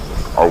rights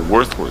are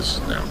worthless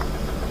now.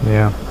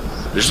 Yeah.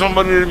 There's no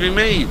money to be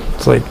made.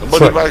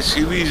 Nobody buys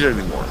CDs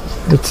anymore.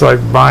 It's like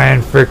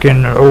buying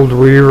freaking old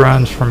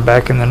reruns from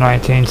back in the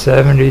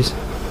 1970s.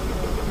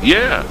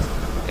 Yeah.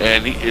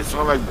 And it's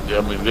not like,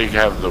 they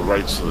have the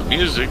rights to the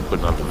music,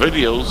 but not the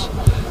videos.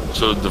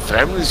 So the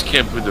families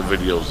can't put the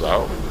videos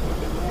out.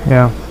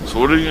 Yeah. So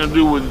what are you going to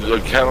do with a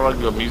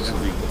catalog of music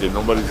that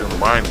nobody's going to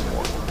buy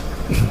anymore?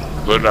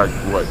 But like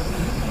what?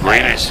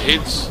 Greatest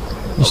hits?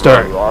 You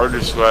start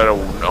artists who had a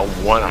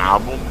one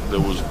album that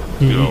was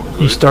good.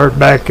 You start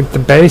back at the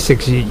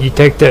basics. You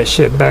take that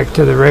shit back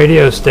to the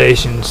radio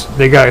stations.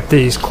 They got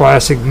these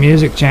classic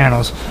music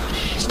channels.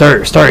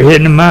 Start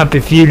hitting them up.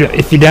 If you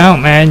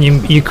don't, man,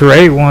 you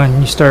create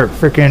one. You start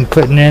freaking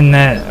putting in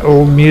that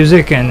old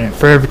music, and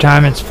for every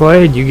time it's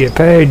played, you get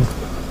paid.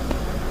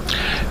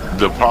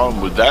 The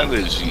problem with that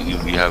is you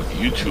have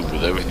YouTube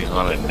with everything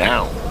on it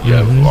now. You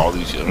have all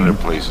these internet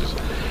places,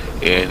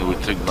 and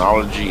with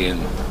technology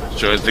and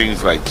certain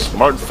things like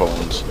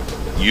smartphones,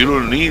 you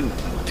don't need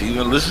to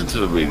even listen to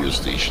the radio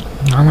station.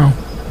 I know.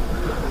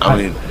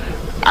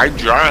 I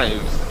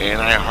drive and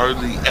I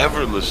hardly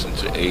ever listen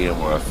to AM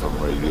or FM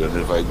radio,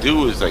 and if I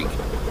do, it's like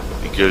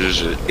because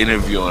there's an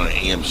interview on an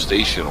AM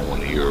station I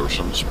want to hear or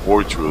some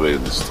sports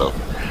related stuff.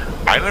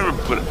 I never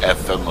put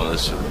FM on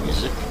listen to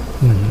music.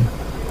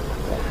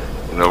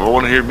 If I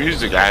want to hear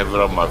music, I have it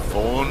on my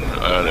phone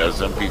as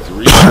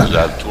MP3. I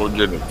have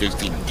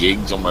 250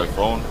 gigs on my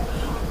phone,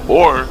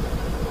 or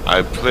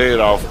I play it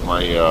off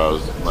my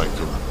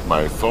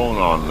my phone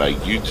on like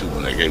YouTube,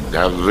 and I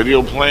have the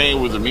video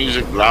playing with the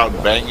music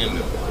loud banging.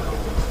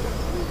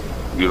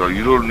 You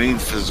don't need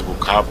physical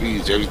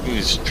copies. Everything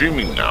is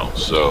streaming now.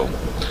 So,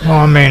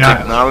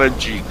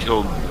 technology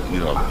killed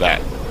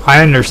that.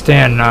 I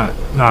understand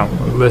not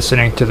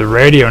listening to the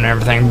radio and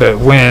everything, but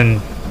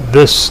when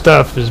this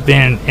stuff is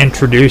being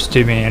introduced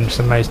to me and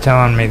somebody's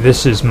telling me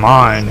this is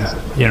mine,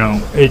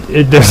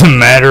 it doesn't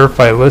matter if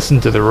I listen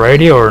to the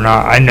radio or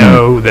not. I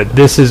know that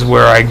this is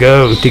where I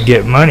go to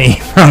get money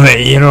from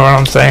it. You know what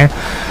I'm saying?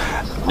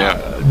 Yeah.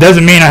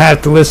 Doesn't mean I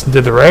have to listen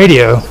to the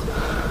radio.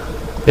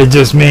 It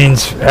just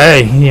means,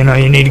 hey, you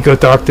need to go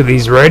talk to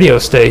these radio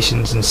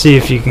stations and see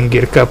if you can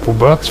get a couple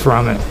bucks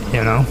from it.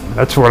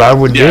 That's what I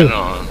would do.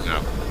 No.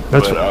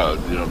 But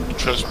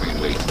trust me,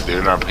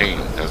 they're not paying.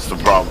 That's the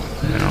problem.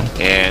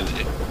 And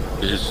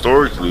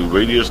historically,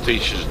 radio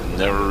stations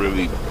never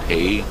really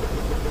pay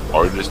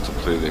artists to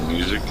play their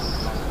music.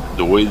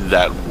 The way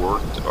that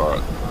worked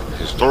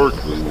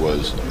historically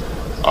was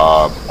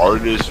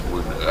artists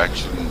would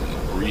actually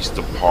grease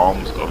the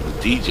palms of the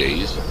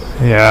DJs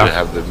to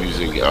have the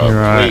music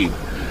played.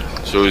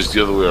 So it's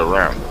the other way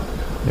around.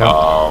 Yep.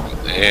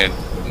 And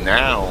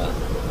now,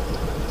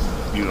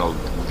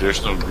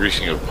 there's no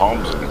greasing of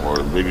palms anymore.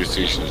 Radio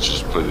stations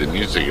just play the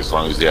music as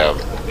long as they have,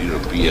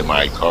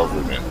 BMI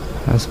covered. And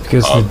that's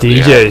because the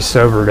DJs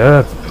sobered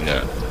up.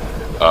 Yeah.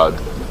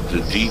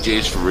 The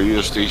DJs for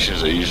radio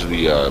stations are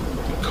usually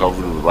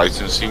covered with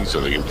licensing, so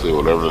they can play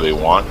whatever they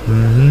want.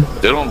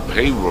 They don't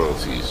pay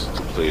royalties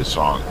to play a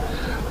song.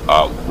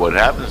 What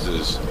happens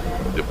is,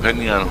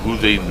 depending on who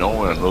they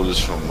know, and I know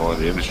this from knowing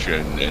the industry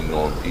and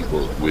knowing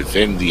people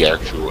within the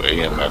actual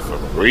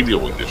AM/FM radio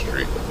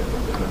industry,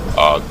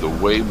 the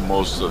way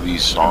most of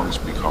these songs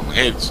become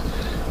hits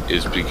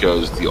is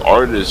because the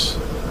artists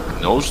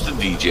knows the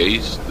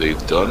DJs.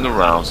 They've done the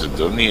rounds. They've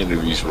done the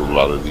interviews with a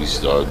lot of these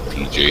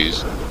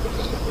DJs,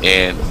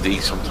 and they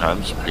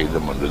sometimes pay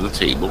them under the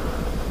table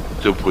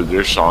to put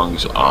their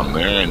songs on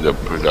there, and the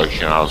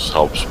production house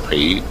helps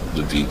pay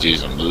the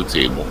DJs under the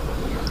table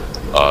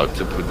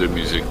to put their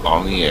music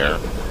on the air,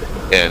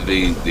 and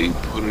they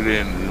put it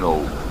in,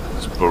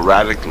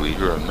 sporadically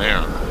here and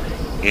there.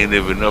 And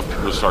if enough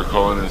people start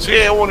calling and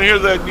say, "Hey, I want to hear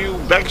that new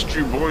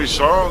Backstreet Boys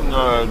song,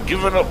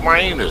 "Giving Up My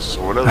Anus"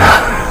 or whatever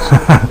the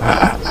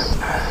song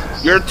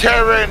is, "You're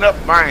tearing up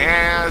my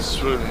ass,"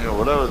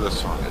 whatever the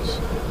song is,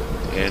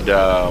 and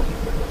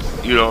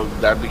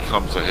that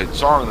becomes a hit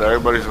song that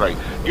everybody's like,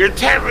 "You're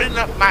tearing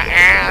up my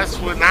ass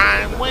when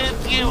I'm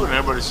with you," and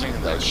everybody's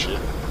singing that shit,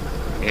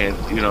 and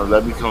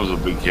that becomes a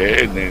big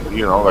hit, and then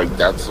like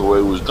that's the way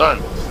it was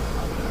done.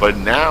 But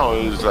now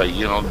it's like,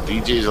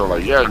 DJs are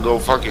like, "Yeah, go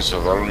fuck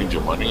yourself. I don't need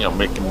your money. I'm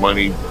making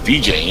money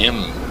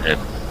DJing,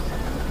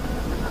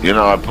 and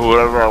I put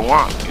whatever I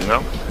want."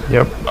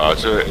 Yep.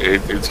 So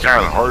it's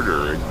kind of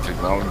harder, and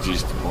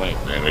technology's to blame.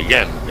 And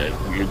again,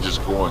 you can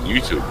just go on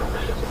YouTube.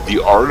 The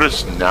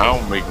artists now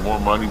make more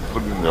money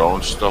putting their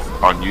own stuff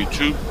on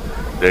YouTube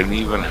than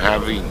even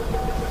having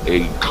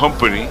a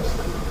company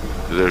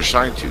that they're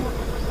signed to.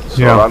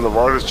 So a lot of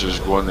artists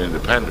just go on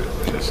independent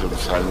instead of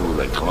signing with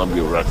like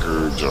Columbia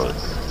Records or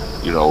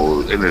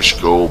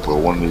Interscope or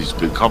one of these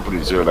big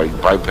companies. They're like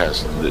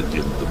bypassing the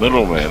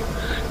middleman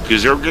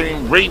because they're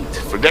getting raped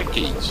for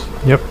decades.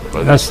 Yep,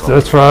 that's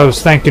what I was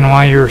thinking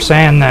while you were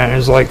saying that.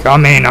 Is like,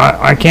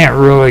 I can't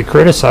really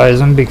criticize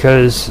them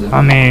because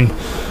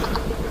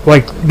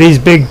like these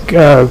big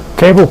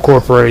cable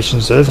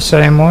corporations, they're the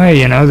same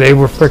way. They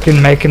were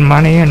freaking making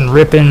money and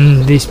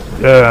ripping these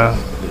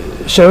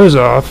shows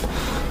off.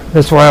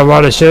 That's why a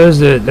lot of shows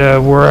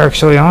that were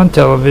actually on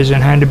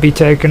television had to be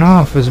taken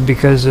off, was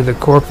because of the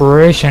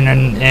corporation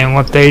and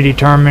what they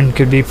determined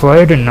could be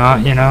played and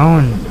not, and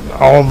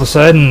all of a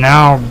sudden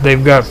now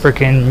they've got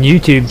freaking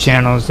YouTube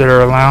channels that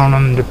are allowing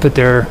them to put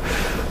their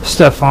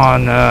stuff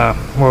on,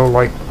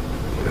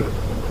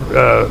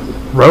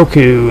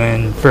 Roku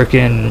and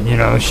freaking,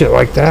 shit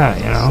like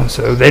that,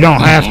 so they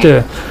don't have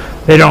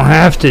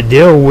to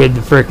deal with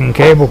the freaking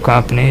cable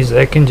companies.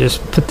 They can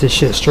just put this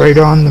shit straight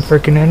on the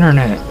freaking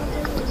internet.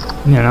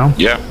 Yeah.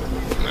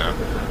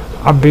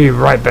 I'll be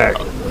right back.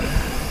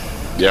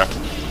 Yeah.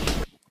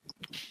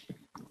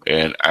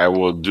 And I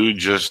will do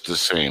just the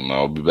same.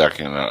 I'll be back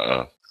in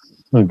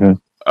Okay.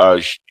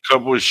 a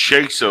couple of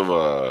shakes of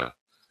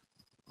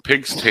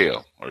pig's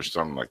tail or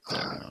something like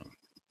that.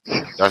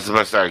 That's the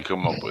best I can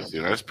come up with.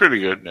 It's pretty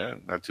good. Yeah,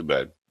 not too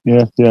bad.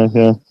 Yeah.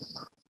 That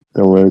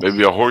works.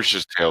 Maybe a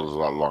horse's tail is a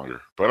lot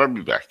longer, but I'll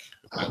be back.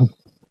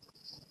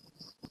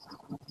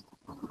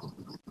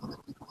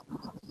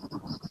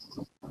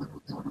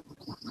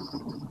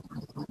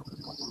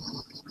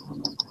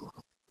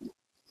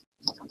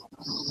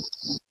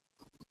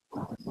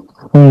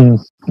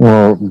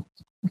 Well,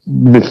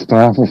 missed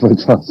half of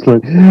it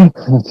actually.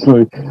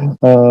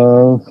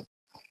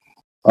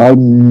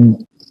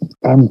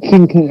 I'm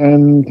thinking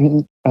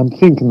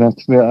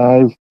actually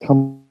I've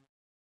come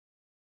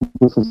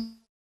with a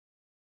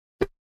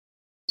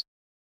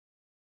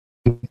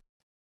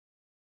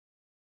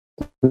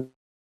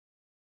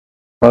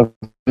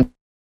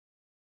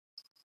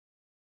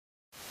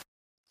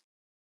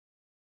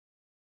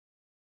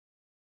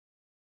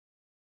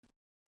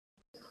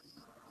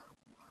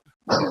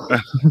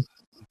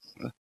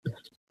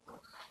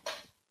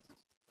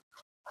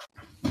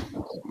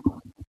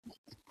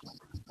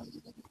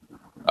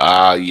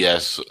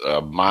yes,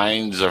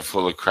 minds are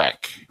full of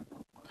crack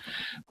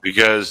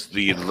because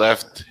the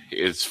left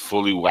is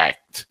fully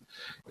whacked,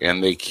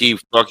 and they keep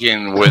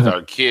fucking with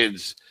our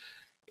kids,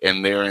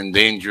 and they're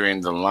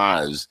endangering the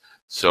lives.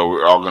 So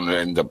we're all gonna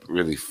end up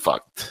really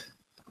fucked.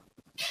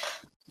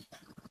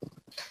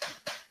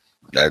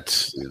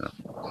 That's the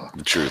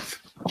truth.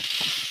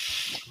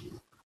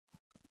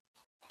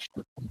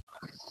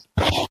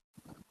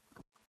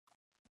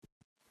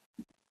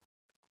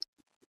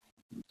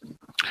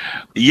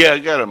 Yeah, I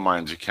got a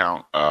Minds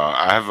account.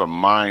 I have a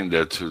mind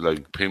to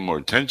like pay more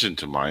attention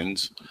to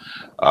Minds.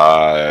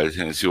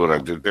 And see what I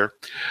did there.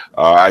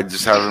 I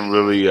just haven't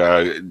really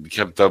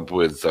kept up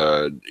with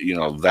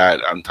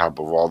that on top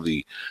of all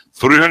the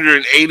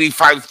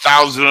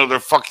 385,000 other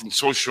fucking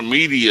social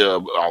media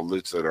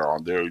outlets that are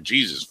on there.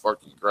 Jesus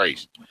fucking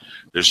Christ,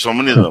 there's so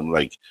many of them.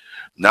 Like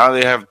now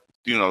they have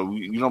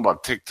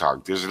about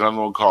TikTok. There's another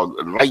one called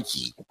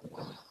Likey,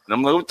 and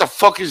I'm like, what the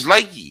fuck is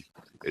Likey?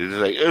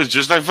 It's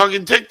just like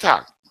fucking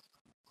TikTok.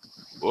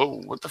 Well,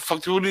 what the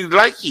fuck do we need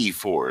Likey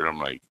for? And I'm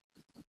like,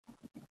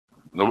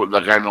 no,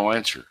 that guy no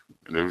answer.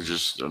 And there was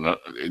just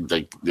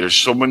like there's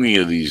so many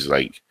of these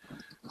like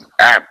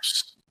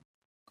apps.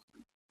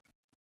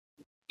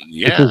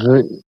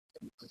 Yeah.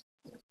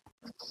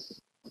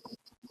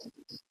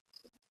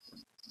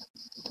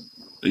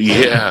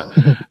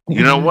 Yeah.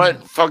 You know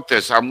what? Fuck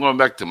this. I'm going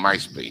back to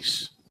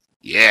MySpace.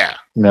 Yeah.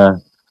 Nah.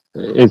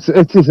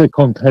 It is a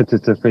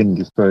competitive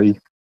industry.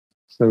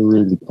 It's a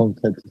really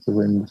competitive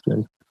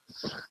industry.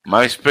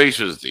 MySpace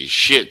was the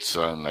shit,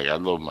 son. Like I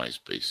love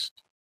MySpace.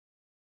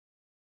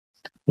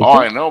 You Oh,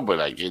 I think? know, but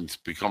like it's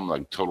become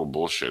like total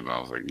bullshit. And I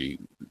was like,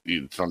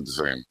 it's not the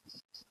same.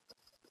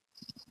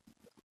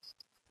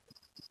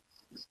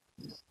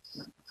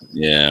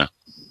 Yeah.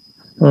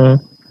 Uh,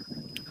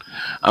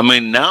 I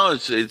mean, now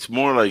it's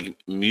more like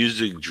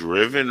music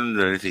driven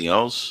than anything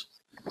else.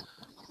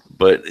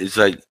 But it's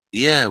like,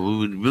 yeah,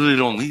 really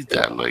don't need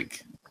that.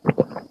 Like,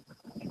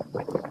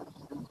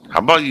 how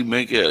about you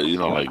make it,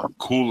 like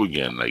cool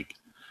again? Like,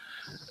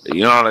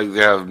 like they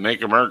have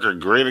Make America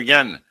Great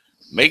Again.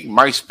 Make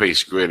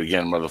MySpace great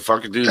again,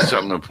 motherfucker. Do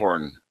something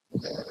important.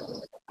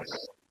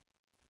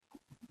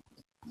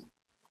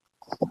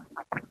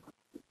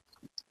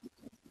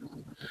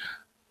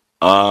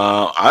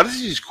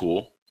 Odyssey's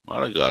cool. I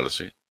like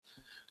Odyssey.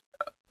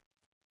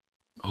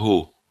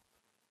 Who?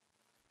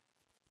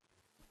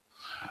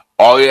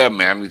 Oh yeah,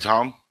 Mammy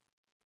Tom.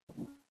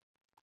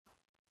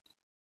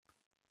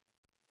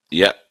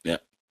 Yeah, yeah.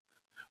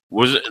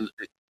 Was it?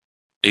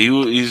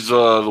 He's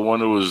the one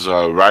who was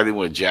riding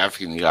with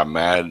Jaffe and he got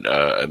mad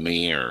at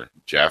me or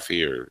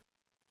Jaffe or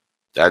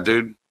that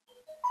dude.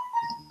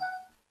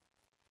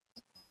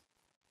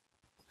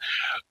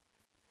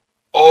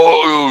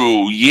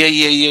 Oh yeah,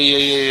 yeah, yeah, yeah,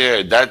 yeah,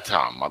 yeah. That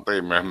Tom. I thought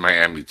you meant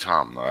Miami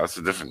Tom. No, that's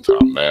a different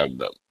Tom. Man,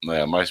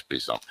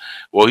 MySpace Tom.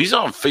 Well, he's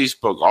on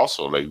Facebook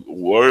also. Like,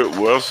 where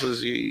else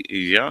is he?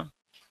 He's young.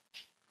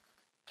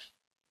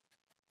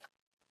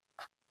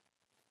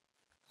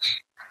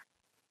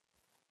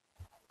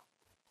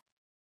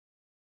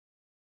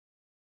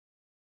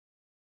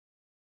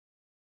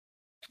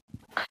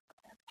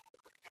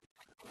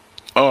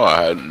 Oh,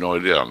 I had no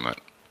idea on that.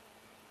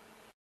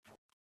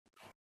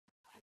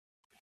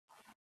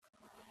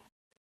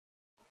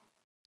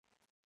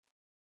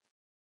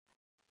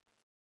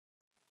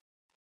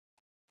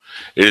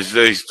 Is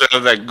they still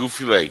have that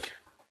goofy leg?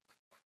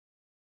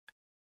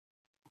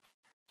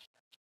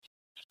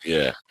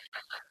 Yeah,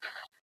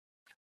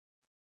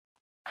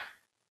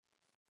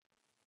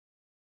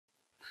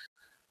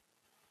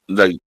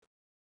 like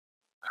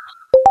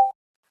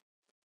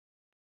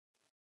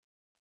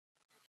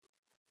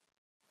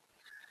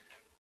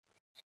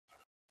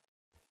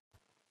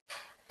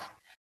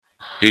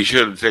he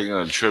should have taken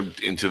a trip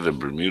into the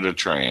Bermuda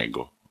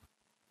Triangle.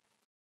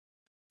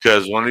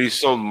 Because when he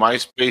sold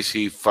MySpace,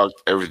 he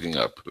fucked everything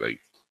up. Like,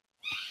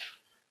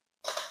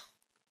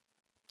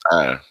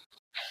 uh,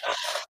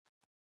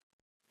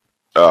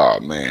 oh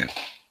man,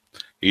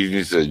 he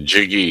needs to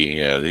jiggy.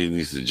 Yeah, he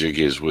needs to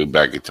jiggy his way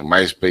back into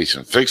MySpace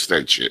and fix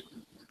that shit.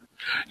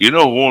 You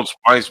know who owns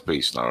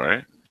MySpace now,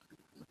 right?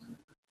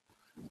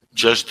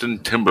 Justin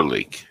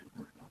Timberlake.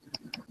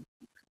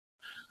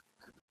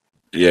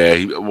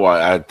 Yeah, well,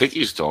 I think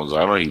he still owns.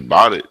 I know he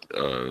bought it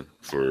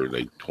for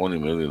like $20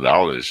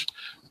 million.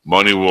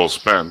 Money well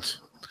spent,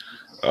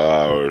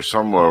 or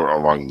somewhere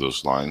along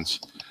those lines.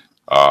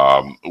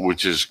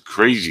 Which is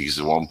crazy because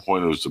at one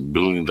point it was $1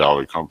 billion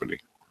company.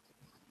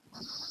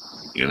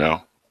 You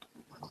know,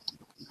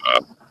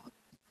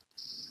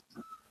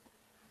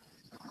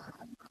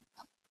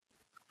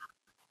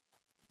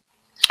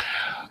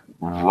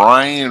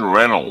 Ryan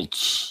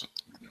Reynolds.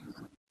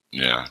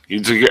 Yeah,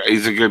 he's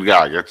a good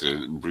guy. I got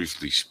to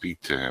briefly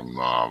speak to him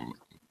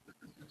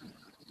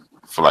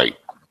for like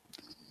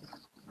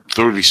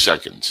 30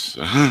 seconds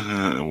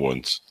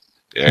once.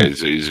 Yeah,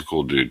 he's a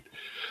cool dude.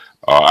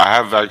 I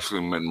have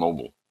actually met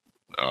Mobile.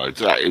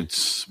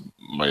 It's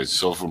my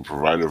cell phone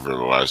provider for the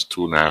last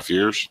 2.5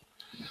 years,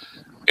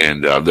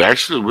 and they're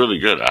actually really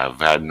good.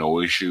 I've had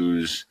no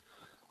issues.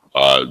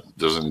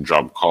 Doesn't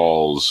drop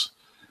calls.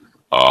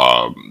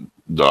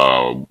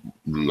 The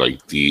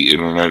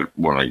internet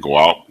when I go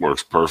out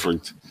works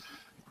perfect.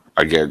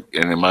 And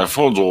then my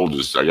phone's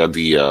oldest. I got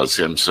the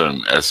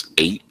Samsung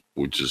S8,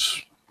 which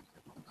is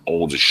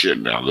old as shit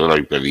now. They're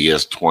like the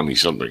S20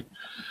 something,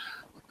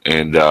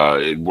 and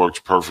it works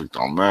perfect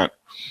on that.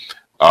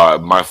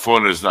 My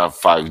phone is not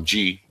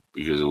 5G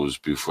because it was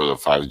before the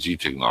 5G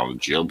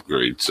technology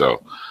upgrade.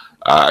 So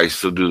I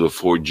still do the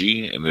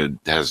 4G, and it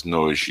has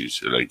no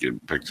issues. Like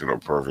it picks it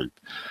up perfect.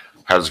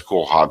 Has a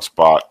cool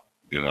hotspot.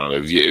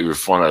 If your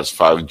phone has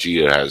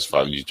 5G, it has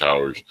 5G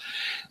towers.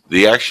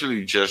 They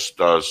actually just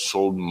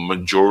sold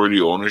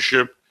majority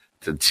ownership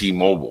to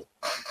T-Mobile.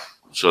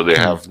 So they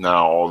have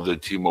now all the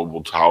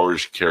T-Mobile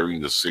towers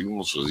carrying the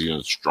signal, so it's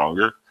even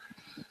stronger.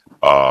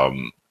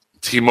 Um,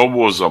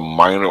 T-Mobile is a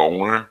minor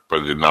owner,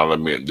 but they're not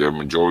they're a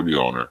majority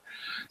owner.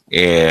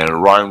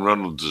 And Ryan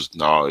Reynolds is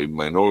now a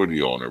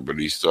minority owner, but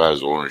he still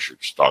has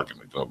ownership stock in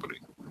the company.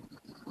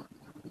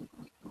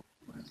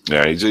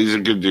 Yeah, he's a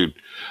good dude.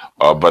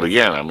 But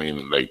again, I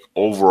mean, like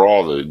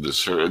overall,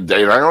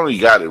 I only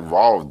got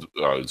involved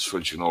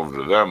switching over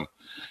to them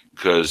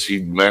because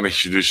he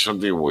managed to do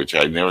something which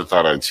I never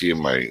thought I'd see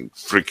in my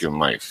freaking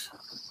life.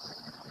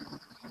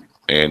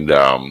 And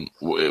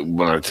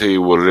when I tell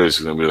you what it is,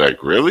 it's gonna be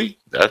like, really?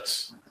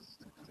 That's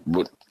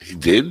what he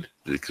did?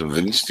 It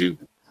convinced you?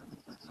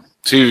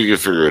 See if you can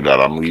figure it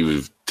out. I'm gonna give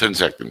you 10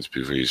 seconds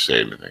before you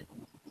say anything.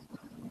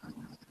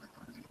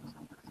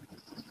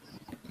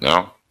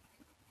 No?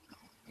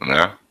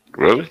 Yeah,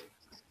 really?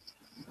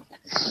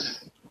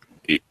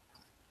 Y-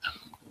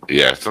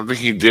 Yeah, something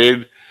he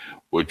did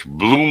which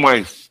blew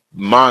my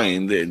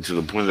mind into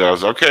the point that I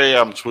was okay.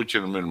 I'm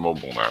switching to Mint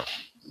Mobile now.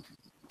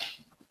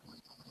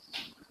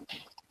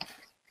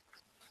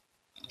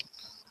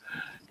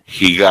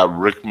 He got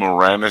Rick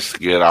Moranis to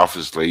get off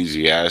his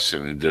lazy ass,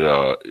 and he did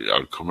a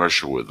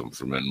commercial with him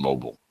for Mint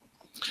Mobile.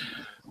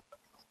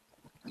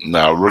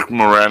 Now, Rick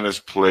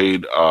Moranis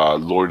played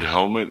Lord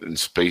Helmet in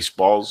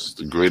Spaceballs,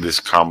 the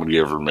greatest comedy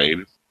ever made.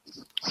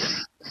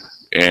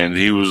 And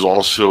he was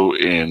also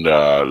in,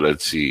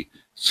 let's see,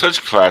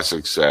 such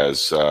classics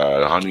as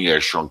Honey, I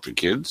Shrunk the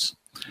Kids,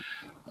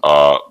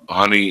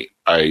 Honey,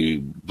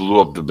 I Blew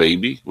Up the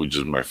Baby, which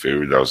is my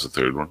favorite. That was the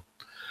third one.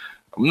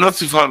 I'm not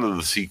too fond of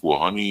the sequel,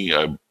 Honey,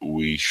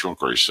 We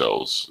Shrunk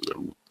Ourselves.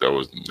 That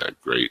wasn't that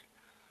great.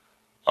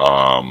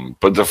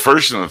 But the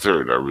first and the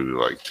third I really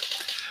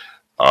liked.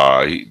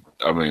 I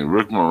mean,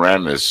 Rick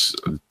Moranis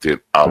did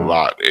a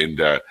lot, and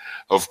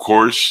of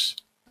course,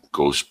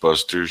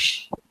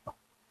 Ghostbusters.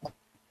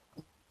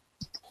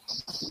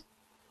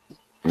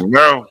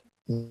 No,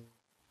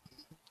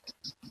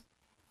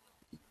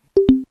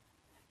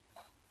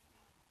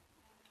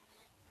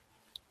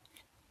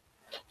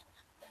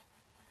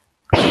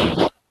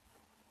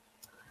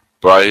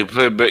 but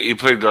he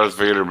played Darth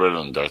Vader better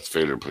than Darth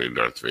Vader played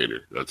Darth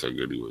Vader. That's how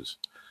good he was.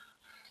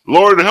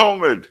 Lord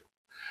Helmet.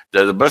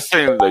 The best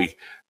thing, like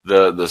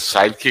the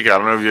sidekick. I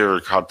don't know if you ever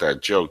caught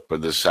that joke,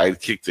 but the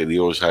sidekick that he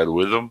always had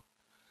with him,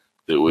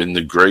 that in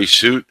the gray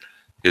suit,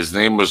 his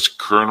name was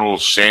Colonel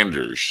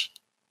Sanders.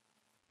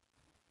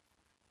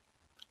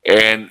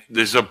 And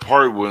there's a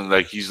part when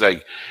like he's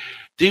like,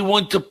 they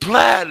went to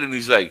Plaid, and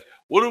he's like,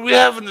 what do we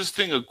have in this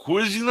thing? A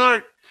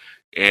Cuisinart?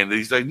 And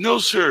he's like, no,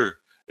 sir.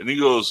 And he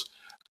goes,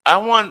 I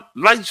want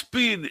light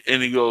speed.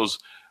 And he goes,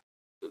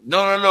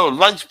 no, no, no,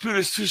 light speed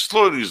is too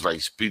slow. And he's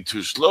like, speed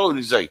too slow. And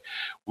he's like,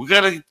 we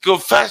gotta go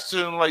faster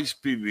than light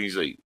speed. And he's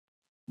like,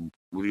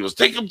 he goes,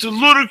 take him to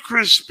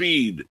ludicrous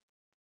speed.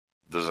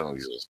 Doesn't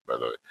exist, by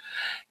the way.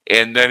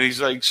 And then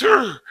he's like,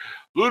 sir,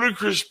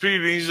 ludicrous speed.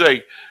 And he's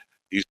like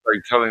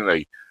telling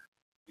like,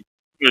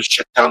 you know,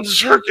 shut down the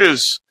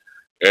circus.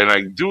 And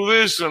I do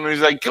this, and he's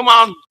like, come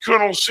on,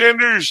 Colonel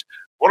Sanders,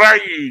 what are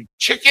you,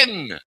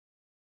 chicken?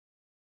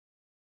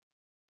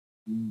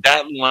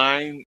 That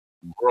line,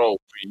 bro,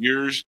 for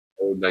years,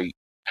 I would like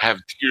have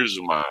tears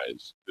in my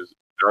eyes. 'Cause,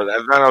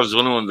 I thought I was the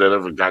only one that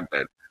ever got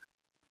that.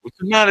 What's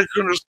the matter,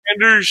 Colonel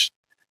Sanders?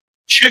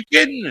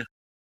 Chicken?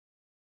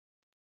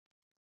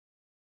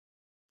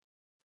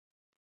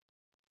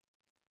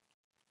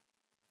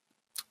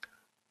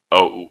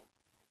 Oh,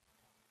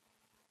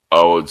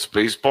 oh, it's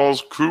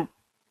Spaceballs Croup?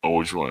 Oh,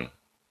 which one?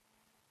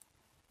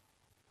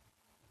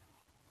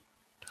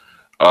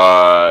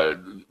 Uh,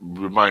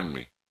 Remind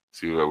me.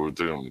 See what we're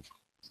doing.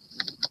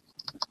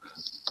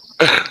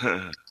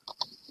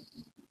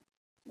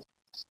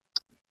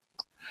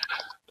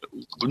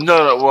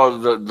 No, no, well,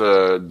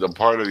 the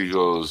part that he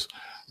goes,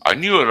 I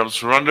knew it. I'm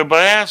surrounded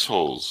by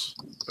assholes.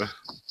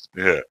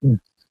 Yeah,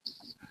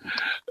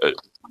 uh,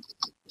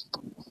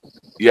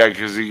 yeah,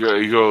 because he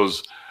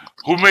goes,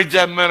 who made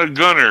that man a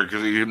gunner?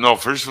 Because no,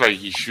 first like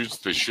he shoots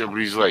the ship, but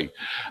he's like,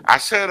 I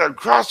said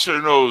across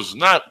her nose,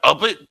 not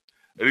up it.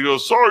 And he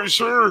goes, sorry,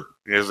 sir.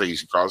 He has like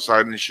he's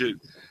cross-eyed and shit.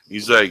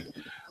 He's like,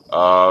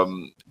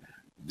 um,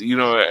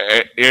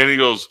 and he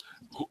goes,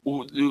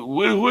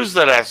 who is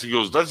that ass? He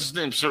goes, that's his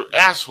name, sir.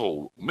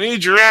 Asshole,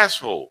 major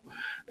asshole.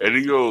 And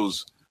he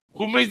goes,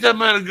 who made that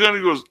man a gun?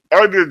 He goes,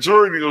 I did,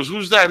 sir. And he goes,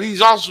 who's that?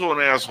 He's also an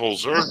asshole,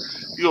 sir.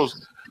 He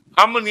goes,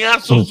 how many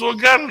assholes do I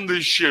got on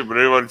this ship? And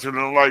everybody turned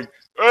around like,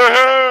 hey,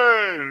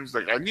 hey. And he's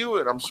like, I knew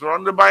it. I'm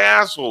surrounded by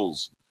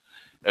assholes.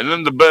 And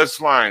then the best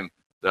line,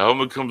 the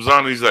helmet comes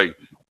on. He's like,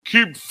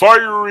 keep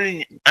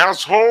firing,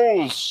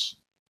 assholes.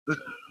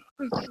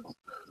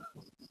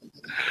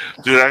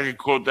 Dude, I can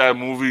quote that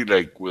movie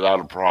like without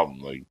a problem.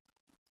 Like,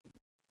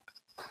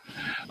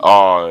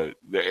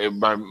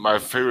 my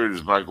favorite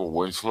is Michael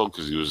Winslow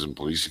because he was in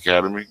Police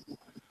Academy.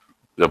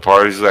 The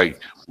part is like,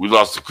 we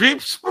lost the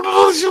creeps,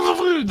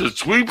 the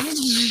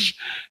sweeps,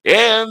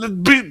 and the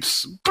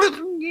beeps, blip,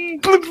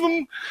 blip,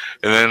 and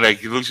then like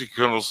he looks at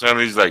Colonel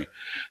Sanders, he's like,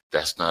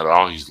 that's not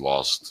all he's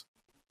lost.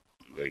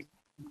 Like,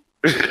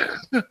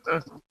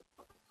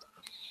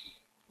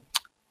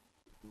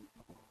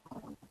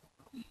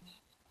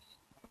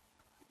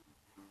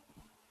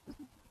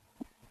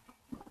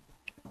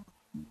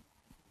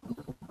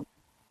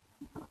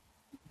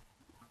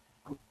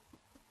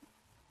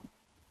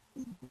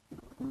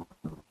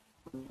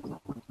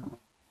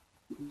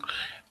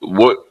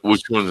 what?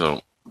 Which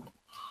one's?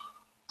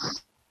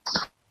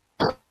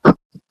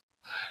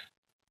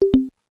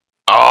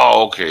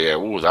 Oh, okay, yeah.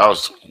 What was that?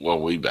 Was well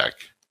way back.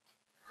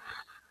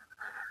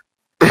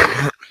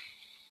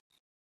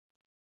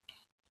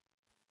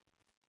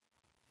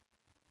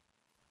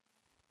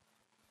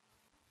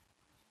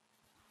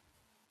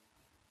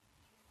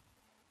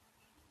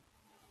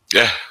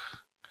 Yeah,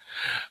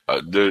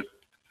 dude.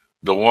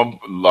 The one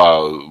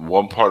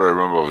part I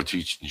remember of a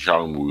Cheech and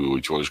Chong movie,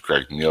 which always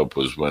cracked me up,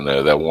 was when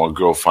that one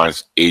girl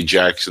finds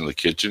Ajax in the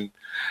kitchen,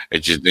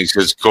 and she thinks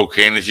it's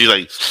cocaine, and she's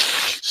like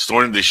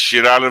snorting the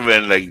shit out of it,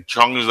 and like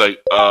Chong is like,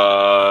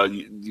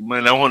 you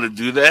might not want to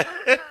do that,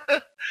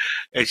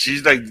 and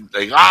she's like,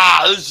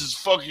 this is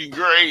fucking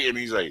great, and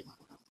he's like,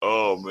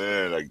 oh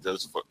man, like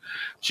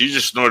she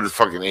just snorted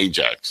fucking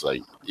Ajax,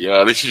 like, yeah,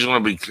 at least she's gonna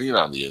be clean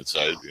on the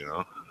inside, you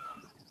know.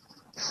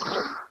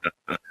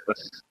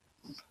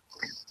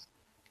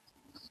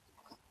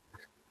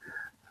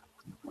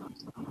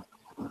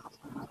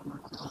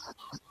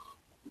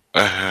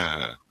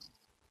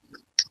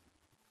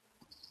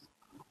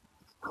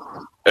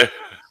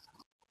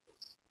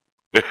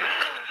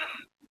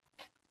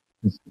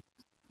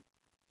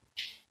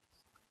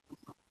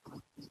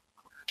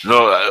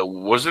 No,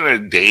 wasn't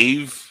it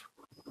Dave?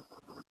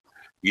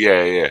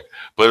 Yeah, yeah.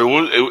 But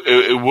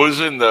it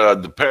wasn't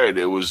the parrot.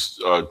 It was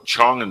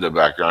Chong in the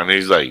background.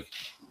 He's like,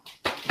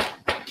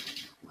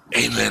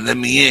 "Hey man, let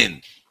me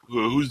in."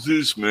 Who's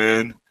this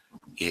man?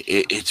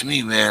 It's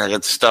me, man. I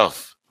got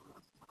stuff.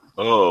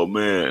 Oh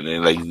man,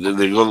 and like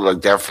they go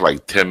like that for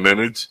like 10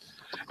 minutes,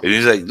 and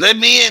he's like, "Let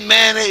me in,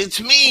 man.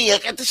 It's me. I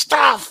got the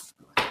stuff.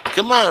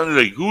 Come on." And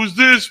like, who's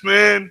this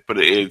man? But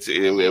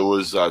it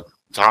was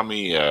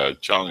Tommy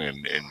Chong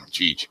and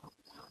Cheech.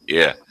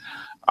 Yeah,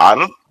 I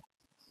don't.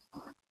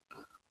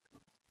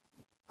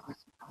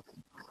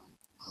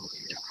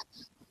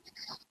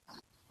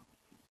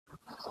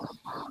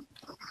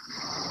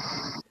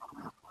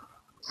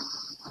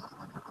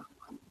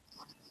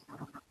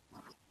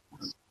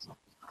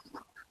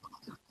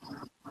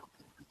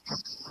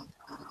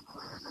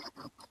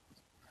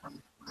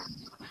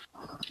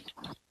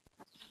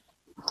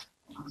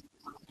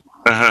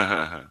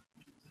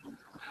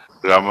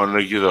 I'm gonna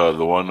make you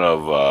the one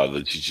of the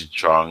Cheech and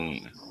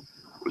Chong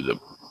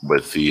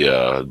with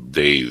the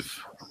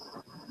Dave.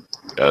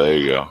 Yeah, there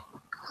you go.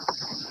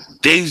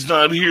 Dave's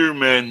not here,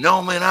 man.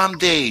 No, man, I'm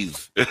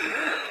Dave.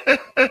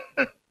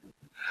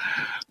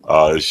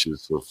 Oh, it's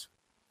just so.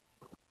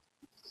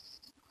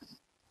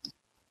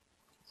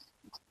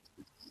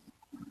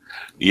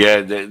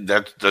 Yeah,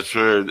 that's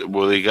where.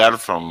 Well, they got it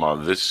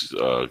from this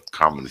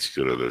comedy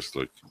skit of this.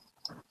 Look,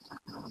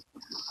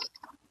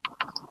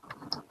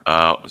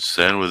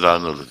 send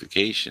without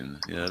notification.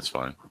 Yeah, that's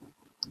fine.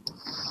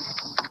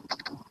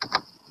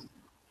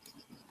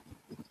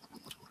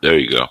 There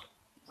you go.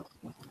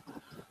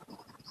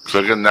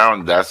 Click it now,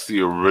 and that's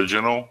the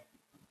original.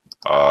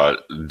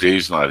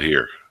 Dave's not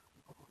here.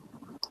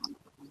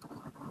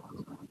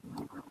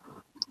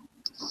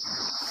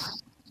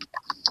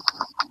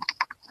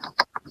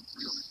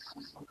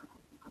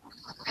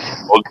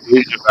 Well,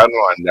 Dave's another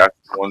one. That's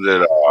the one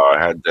that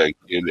had that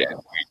kid,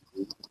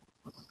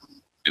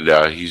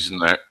 and he's in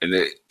that.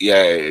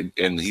 Yeah,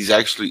 and he's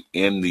actually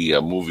in the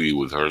movie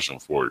with Harrison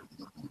Ford.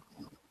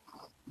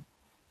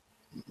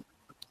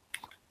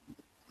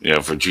 Yeah,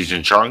 for Cheech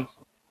and Chong.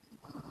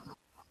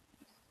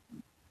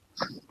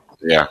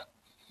 Yeah,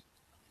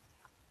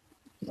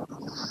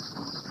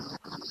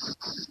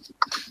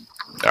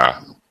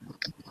 yeah,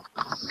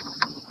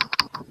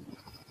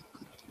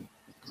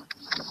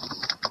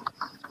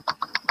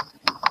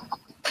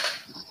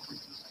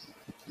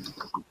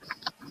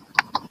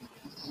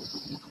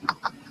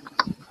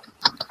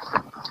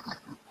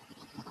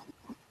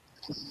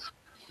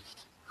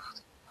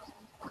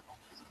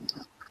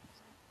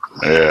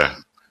 yeah.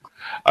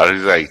 I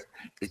was like,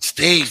 "It's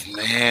Dave,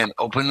 man.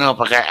 Open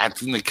up. I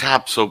think the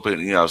cops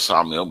open.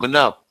 Saw me. Open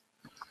up."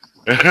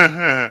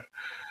 And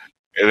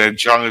then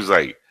Chong is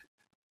like,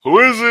 "Who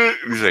is it?"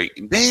 And he's like,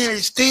 "Man,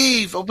 it's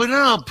Dave. Open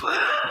up."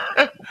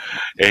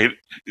 And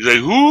he's like,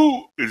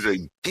 "Who?" He's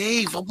like,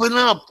 "Dave. Open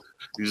up."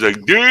 He's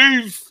like,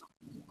 Dave's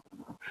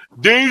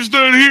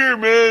not here,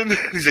 man."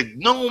 He's like,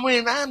 "No,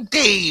 man, I'm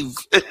Dave."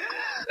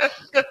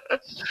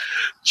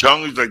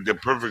 Chong is like the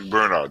perfect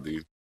burnout,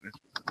 dude.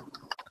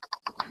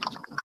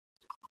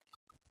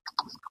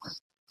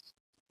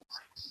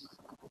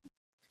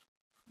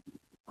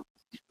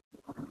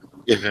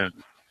 Yeah.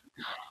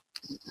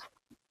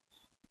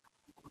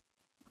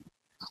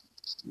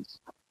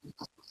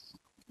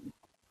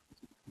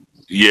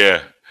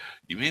 Yeah.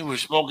 You mean we're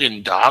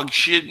smoking dog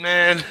shit,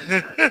 man?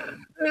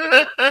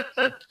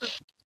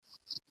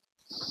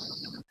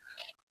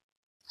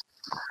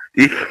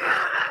 He's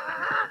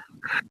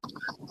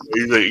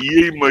like,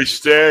 he ate my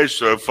stash,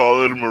 so I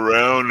followed him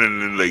around,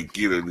 and then he's like,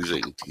 "Do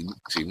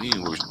you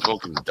mean we're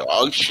smoking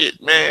dog shit,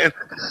 man?"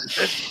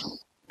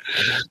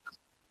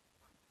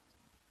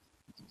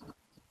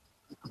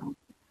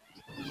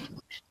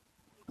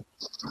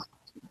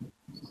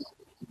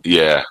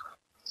 Yeah.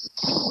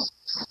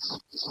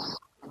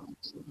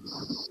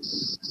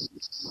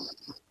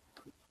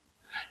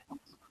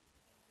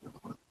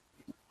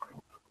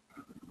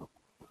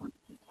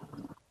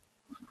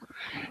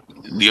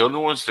 The other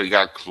ones that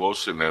got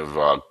close and if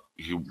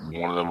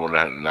one of them would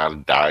have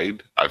not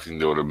died, I think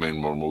they would have made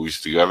more movies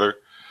together.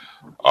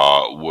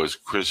 Was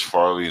Chris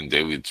Farley and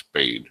David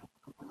Spade.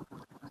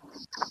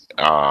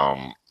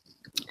 Um,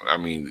 I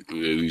mean,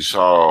 you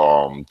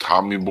saw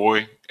Tommy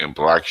Boy and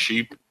Black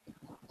Sheep,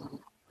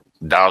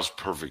 that was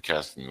perfect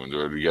casting when they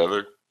were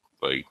together.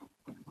 Like,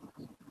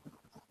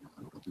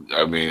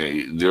 I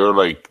mean, they were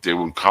like they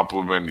would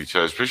complement each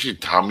other. Especially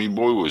Tommy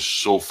Boy was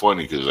so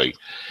funny because like,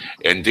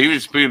 and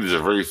David Spade is a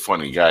very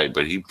funny guy,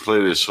 but he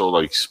played it so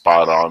like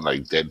spot on,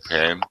 like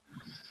deadpan,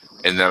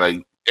 and then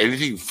like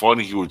anything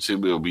funny he would say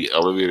will be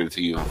elevated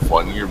to even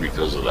funnier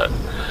because of that.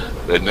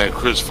 And then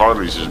Chris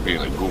Farley's just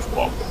being a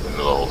goofball,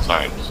 the whole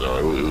time. So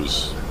it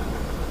was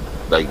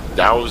like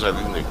that was I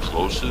think the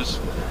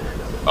closest.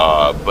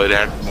 But it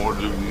had more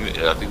to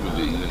do, I think, with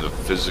even the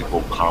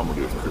physical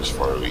comedy of Chris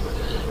Farley.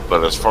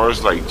 But as far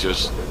as like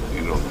just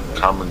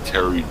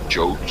commentary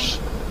jokes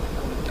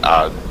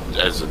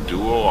as a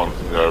duo, I don't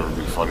think they'll ever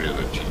be funnier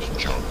than Cheech and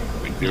Chong.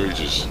 Like they were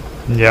just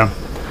Yeah.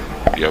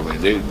 I mean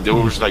they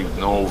was like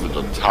no over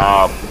the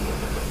top.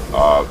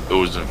 It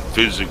wasn't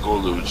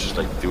physical. It was just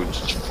like they were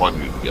just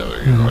funny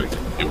together. Like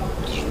it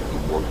just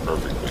worked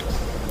perfectly.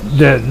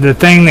 The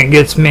thing that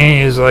gets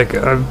me is like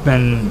I've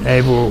been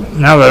able,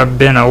 now that I've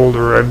been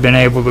older, I've been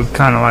able to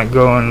kind of like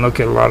go and look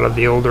at a lot of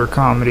the older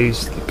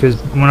comedies, because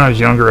when I was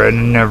younger I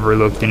never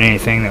looked at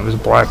anything that was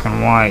black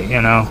and white,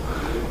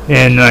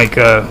 and like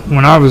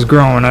when I was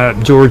growing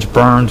up, George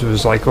Burns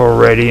was like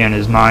already in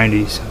his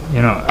 90s.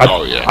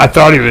 I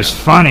thought he was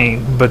funny,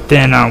 but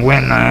then I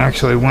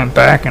actually went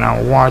back and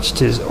I watched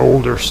his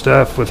older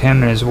stuff with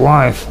him and his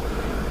wife,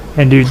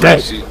 and dude,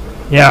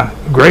 yeah,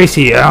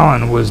 Gracie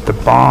Allen was the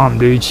bomb,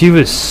 dude. She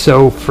was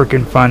so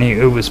freaking funny.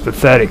 It was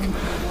pathetic,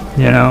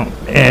 And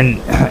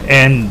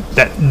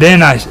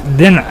then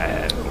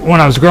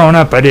when I was growing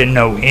up, I didn't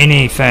know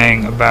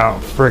anything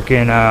about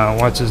freaking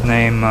what's his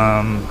name,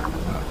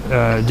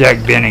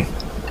 Jack Benny.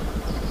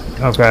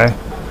 Okay,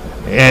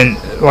 and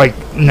like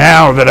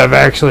now that I've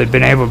actually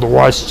been able to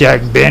watch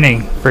Jack Benny,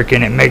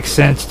 freaking, it makes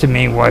sense to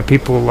me why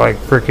people like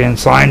freaking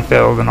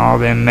Seinfeld and all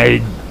them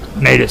made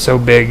it so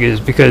big, is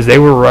because they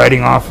were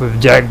riding off of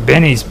Jack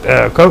Benny's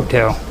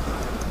coattail.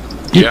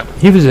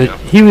 He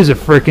was a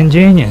freaking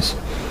genius.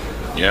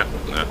 Yeah,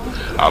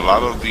 a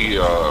lot of the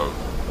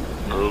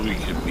early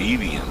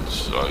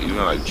comedians, even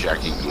like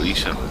Jackie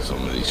Gleason and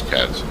some of these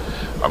cats,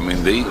 I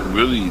mean, they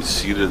really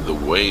seeded the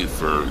way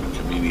for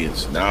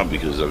comedians now,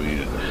 because I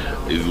mean,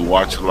 if you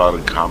watch a lot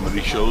of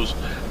comedy shows,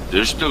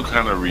 they're still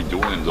kind of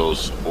redoing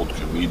those old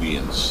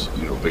comedians,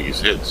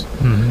 biggest hits.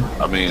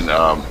 I mean,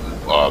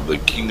 The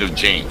King of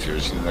James. You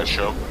ever seen that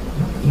show?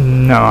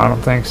 No, I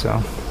don't think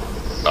so.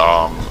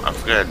 I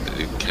forgot,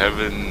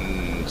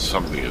 Kevin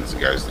something is the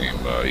guy's name.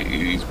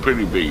 He's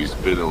pretty big. He's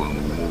been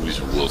in movies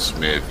with Will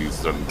Smith.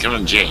 He's done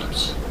Kevin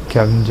James.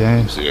 Kevin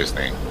James. That's the guy's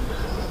name.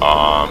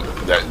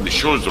 The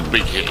show is a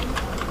big hit,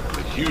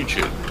 a huge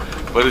hit.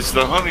 But it's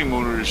the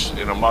honeymooners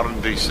in a modern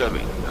day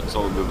setting. That's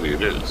all really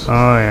it is.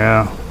 Oh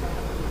yeah.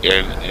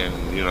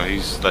 And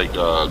he's like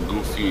a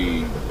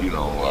goofy,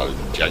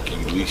 Jackie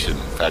Gleason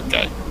fat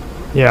guy.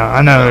 Yeah,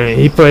 I know.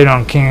 He played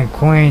on King of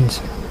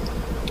Queens.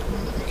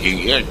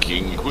 King of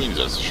Queens.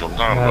 That's the show I'm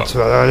talking That's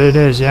about. what it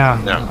is.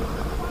 Yeah.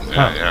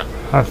 Yeah.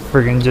 I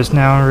friggin' just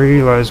now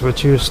realized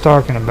what you was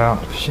talking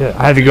about. Shit,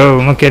 I had to go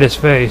and look at his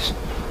face.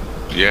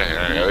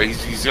 Yeah.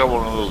 He's got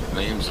one of those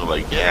names of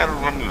like, I don't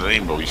remember the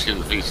name, but you see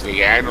the face,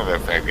 yeah, I know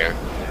that fat guy.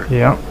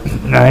 Yeah.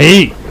 Now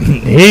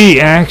he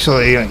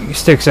actually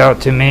sticks out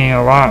to me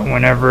a lot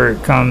whenever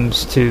it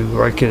comes to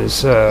like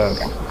his.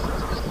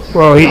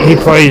 Well, he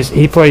plays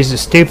the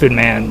stupid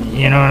man.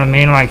 You know what I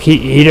mean? Like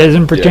he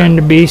doesn't pretend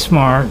to be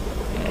smart,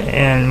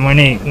 and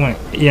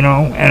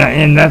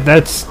and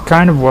that's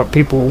kind of what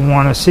people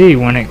want to see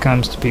when it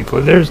comes to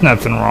people. There's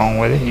nothing wrong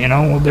with it.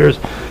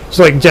 It's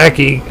like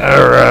Jackie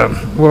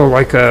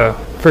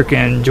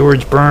freaking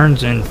George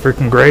Burns and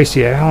freaking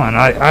Gracie Allen.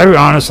 I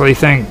honestly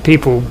think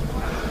people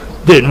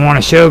didn't want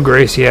to show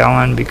Gracie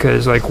Allen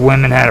because like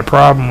women had a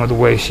problem with the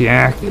way she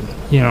acted.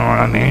 You know what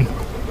I mean?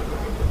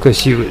 Because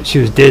she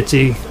was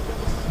ditzy.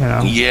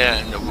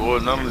 Yeah, well,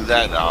 not only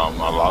that, a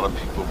lot of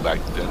people back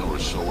then were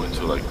so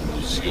into like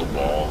Lucille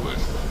Ball,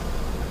 and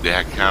they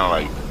had kind of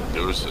like,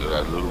 there was a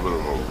little bit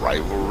of a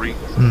rivalry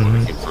when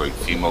it came to like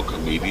female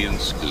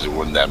comedians, because there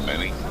weren't that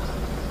many.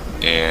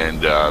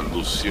 And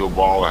Lucille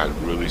Ball had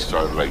really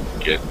started like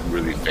getting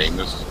really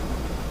famous.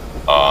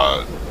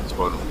 So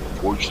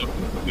unfortunately,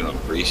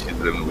 Gracie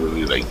didn't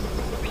really like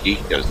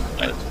peak as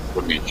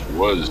funny as she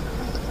was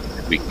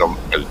to become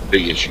as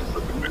big as she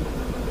could have been.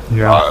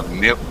 Yeah.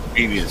 Male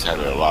comedians had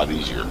it a lot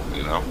easier,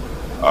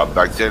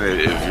 Back then,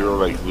 if you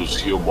were like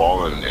Lucille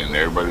Ball and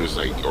everybody was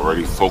like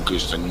already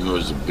focused on you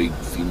as a big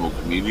female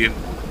comedian,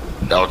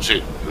 that was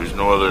it. There's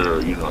no other,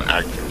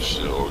 actress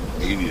or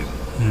comedian,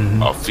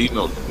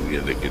 female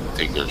comedian that could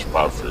take their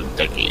spot for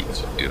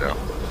decades,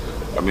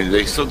 I mean,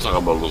 they still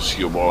talk about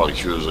Lucille Ball like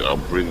she was a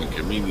brilliant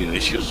comedian,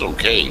 and she was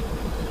okay,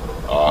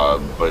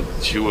 but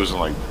she wasn't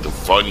like the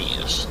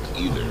funniest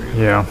either.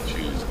 Yeah.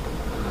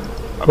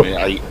 I mean,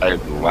 I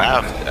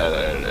laughed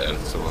at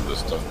some of the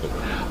stuff, but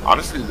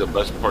honestly, the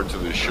best parts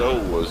of the show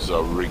was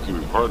Ricky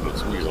Ricardo.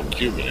 To me, I'm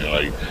Cuban.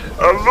 Like,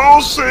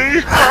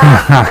 Lucy!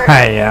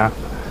 Yeah.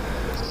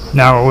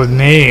 Now with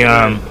me,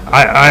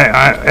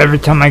 I every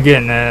time I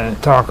get in a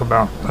talk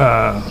about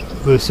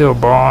Lucille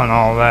Ball and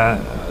all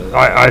that,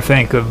 I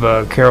think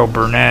of Carol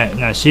Burnett.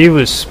 Now she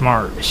was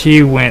smart.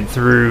 She went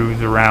through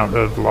the route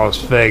of Las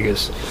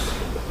Vegas,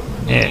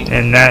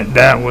 and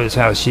that was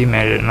how she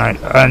made it. And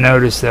I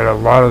noticed that a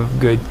lot of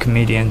good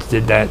comedians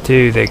did that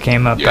too. They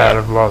came up out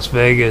of Las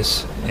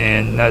Vegas,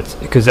 and that's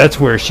because that's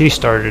where she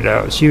started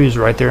out. She was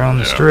right there on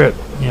the strip,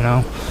 you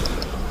know.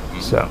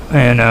 So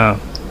and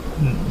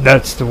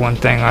that's the one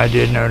thing I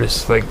did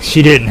notice. Like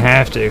she didn't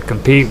have to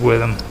compete with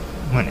them.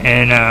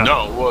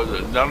 No, well,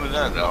 none of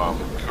that.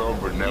 Carol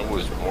Burnett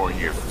was more in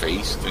your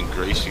face than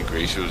Gracie.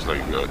 Gracie was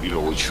like,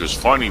 she was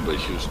funny, but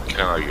she was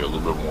kind of like a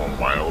little bit more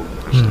mild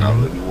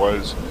personality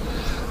was.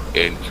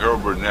 And Carol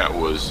Burnett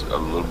was a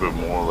little bit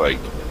more like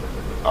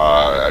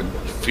a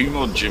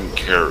female Jim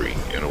Carrey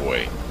in a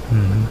way.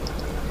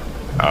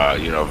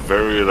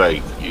 Very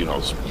like,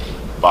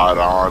 spot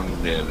on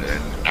and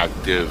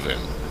active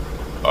and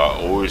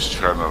always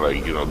trying to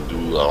like, do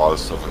a lot of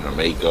stuff in the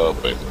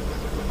makeup and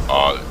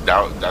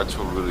that's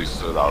what really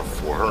stood out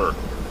for her.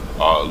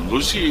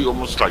 Lucy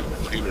almost like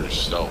played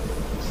herself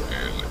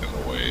in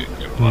a way.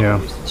 In a lot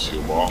of ways that she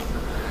won.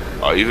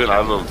 Even I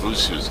Love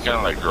Lucy was kind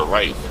of like her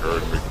life, her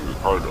and Ricky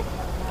Ricardo.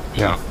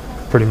 You know?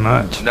 Pretty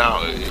much.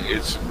 Now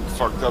it's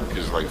fucked up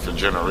because like for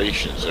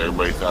generations,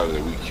 everybody thought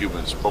that we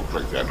Cubans spoke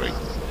like that. Like,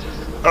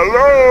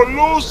 hello,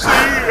 Lucy,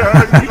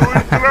 you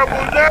in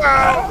trouble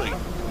now? Like,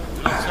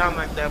 you sound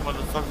like that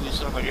motherfucker. You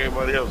sound like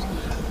everybody else.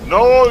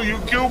 No, you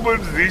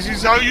Cubans, this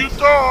is how you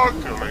talk.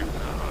 I'm like, no.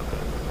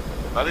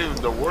 Not even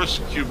the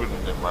worst Cuban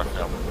in my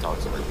family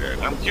talks like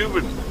that. I'm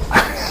Cuban.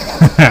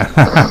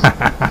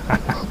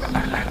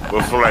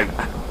 But for like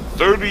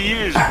 30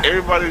 years,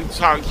 everybody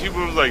talked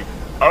Cuban was like,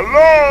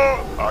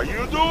 hello, how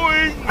you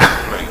doing?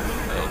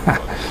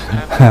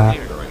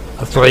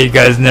 That's why you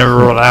guys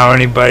never allow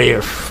anybody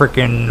at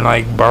freaking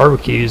like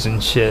barbecues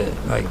and shit.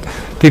 Like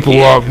people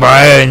walk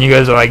by and you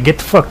guys are like, get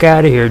the fuck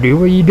out of here, dude.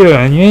 What are you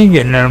doing? You ain't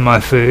getting none of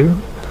my food.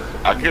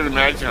 I can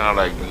imagine how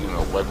like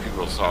white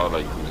people saw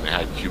like when they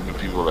had Cuban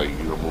people like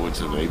moving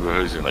to the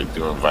neighborhoods and like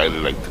they were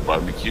invited like to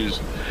barbecues.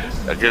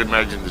 I can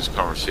imagine this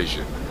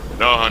conversation.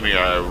 No, honey,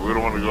 we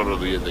don't want to go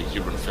to the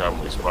Cuban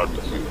family's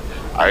barbecue.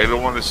 I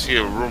don't want to see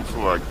a room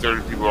full of like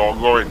 30 people all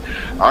going,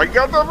 I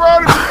got the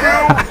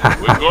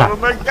barbecue. We're going to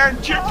make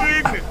that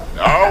chicken.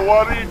 Oh,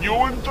 what are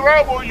you in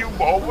trouble? You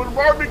over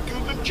barbecue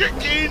the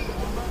chicken.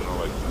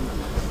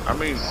 I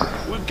mean,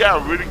 we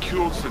got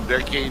ridiculed for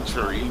decades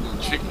for eating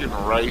chicken and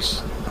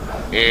rice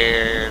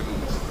and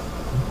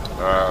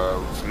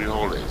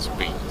frijoles,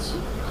 beans.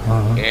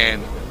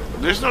 And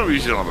there's no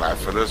reason to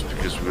laugh at us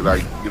because we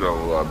like,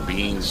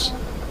 beans,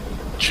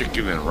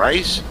 chicken, and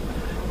rice.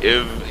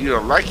 If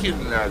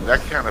liking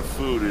that kind of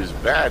food is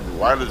bad,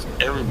 why does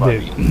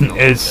everybody? Dude,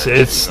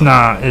 it's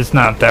not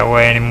that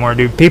way anymore,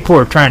 dude. People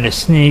are trying to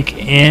sneak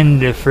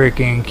into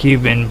freaking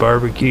Cuban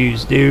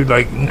barbecues, dude.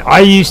 Like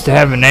I used to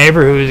have a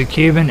neighbor who was a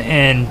Cuban,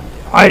 and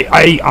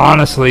I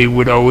honestly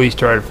would always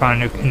try to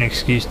find an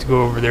excuse to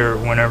go over there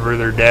whenever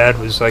their dad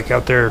was like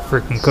out there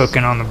freaking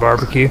cooking on the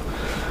barbecue.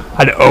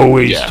 I'd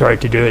always try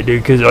to do it,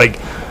 dude, because like.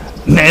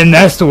 And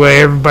that's the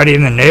way everybody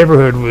in the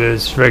neighborhood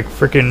was.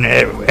 Freaking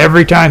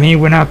every time he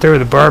went out there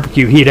with a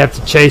barbecue, he'd have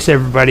to chase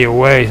everybody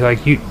away. It's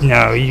like, you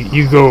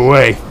go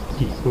away.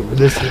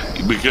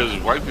 Because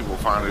white people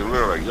finally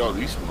learned, like, yo,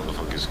 these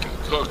motherfuckers can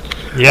cook.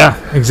 Yeah,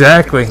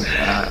 exactly.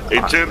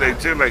 It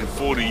took like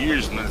 40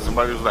 years, and then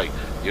somebody was like,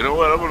 you know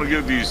what? I'm gonna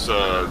give these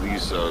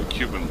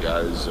Cuban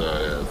guys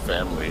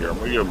family here. I'm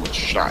gonna give them a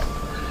shot.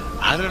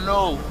 I don't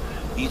know.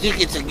 You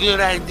think it's a good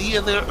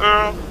idea there,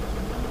 Earl?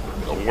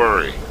 Don't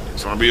worry.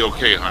 It's gonna be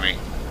okay, honey.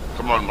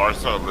 Come on,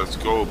 Martha, let's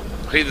go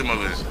pay them a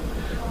visit.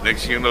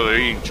 Next thing you know, they're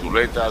eating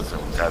chuletas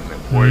and carne de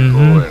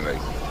puerco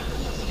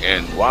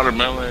and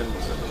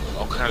watermelons and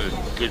all kinds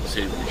of good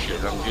savory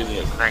shit. I'm getting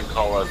a crank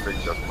call. I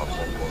think that's my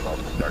phone going off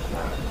the back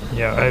now.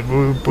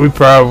 Yeah, we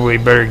probably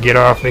better get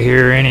off of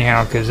here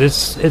anyhow, because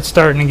it's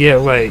starting to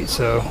get late.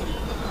 So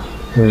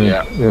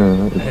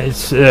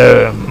it's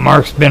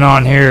Mark's been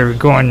on here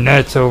going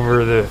nuts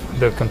over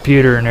the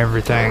computer and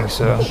everything.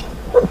 So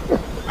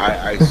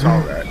I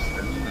saw that.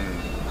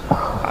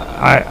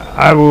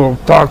 I will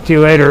talk to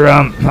you later.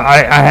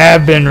 I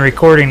have been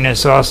recording this,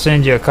 so I'll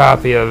send you a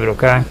copy of it,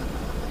 okay?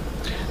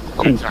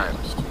 Good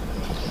times.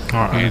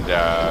 All right. And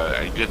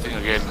a good thing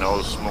again,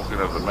 no smoking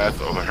of the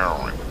meth or the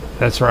heroin.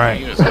 That's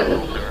right. I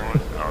don't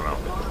know.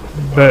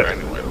 But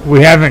anyway.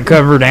 We haven't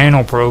covered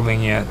anal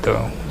probing yet,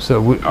 though.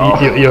 So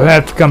you'll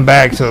have to come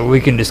back so we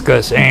can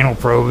discuss anal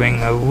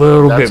probing a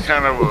little bit.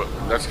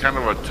 That's kind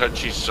of a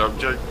touchy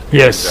subject.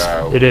 Yes,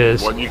 it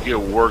is. When you get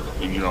work,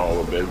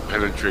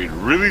 penetrate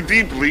really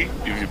deeply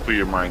if you put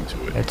your mind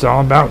to it. It's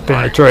all about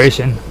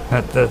penetration.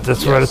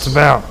 That's what it's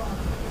about.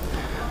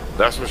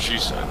 That's what she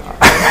said.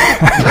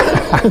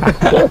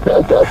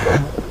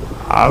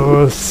 I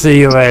will see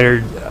you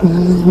later.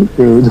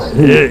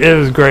 It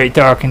was great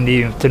talking to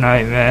you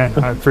tonight, man.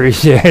 I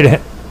appreciate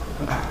it.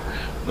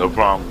 No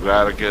problem.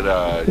 Glad I could,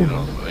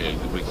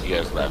 make you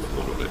guys laugh a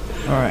little bit.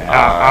 All right.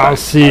 I'll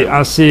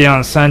see you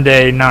on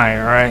Sunday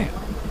night. All right.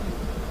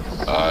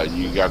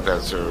 You got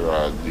that, sir?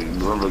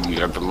 Remember, you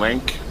got the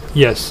link.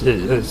 Yes.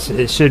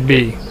 It should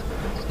be.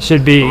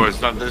 Should be. Oh,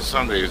 it's not this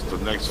Sunday. It's the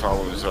next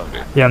following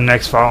Sunday. Yeah,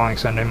 next following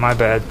Sunday. My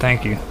bad.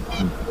 Thank you.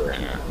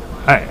 Yeah.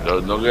 Alright.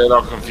 Don't get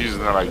all confused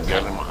and then I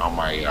get him on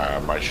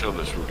my show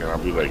this weekend. I'll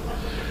be like,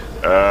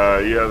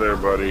 yeah, there,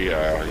 buddy.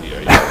 Yeah.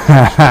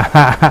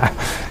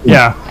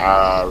 Yeah.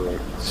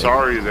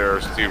 Sorry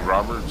there, Steve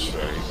Roberts.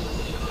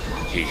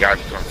 He got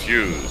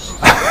confused.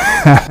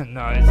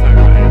 No, it's not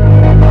gonna happen.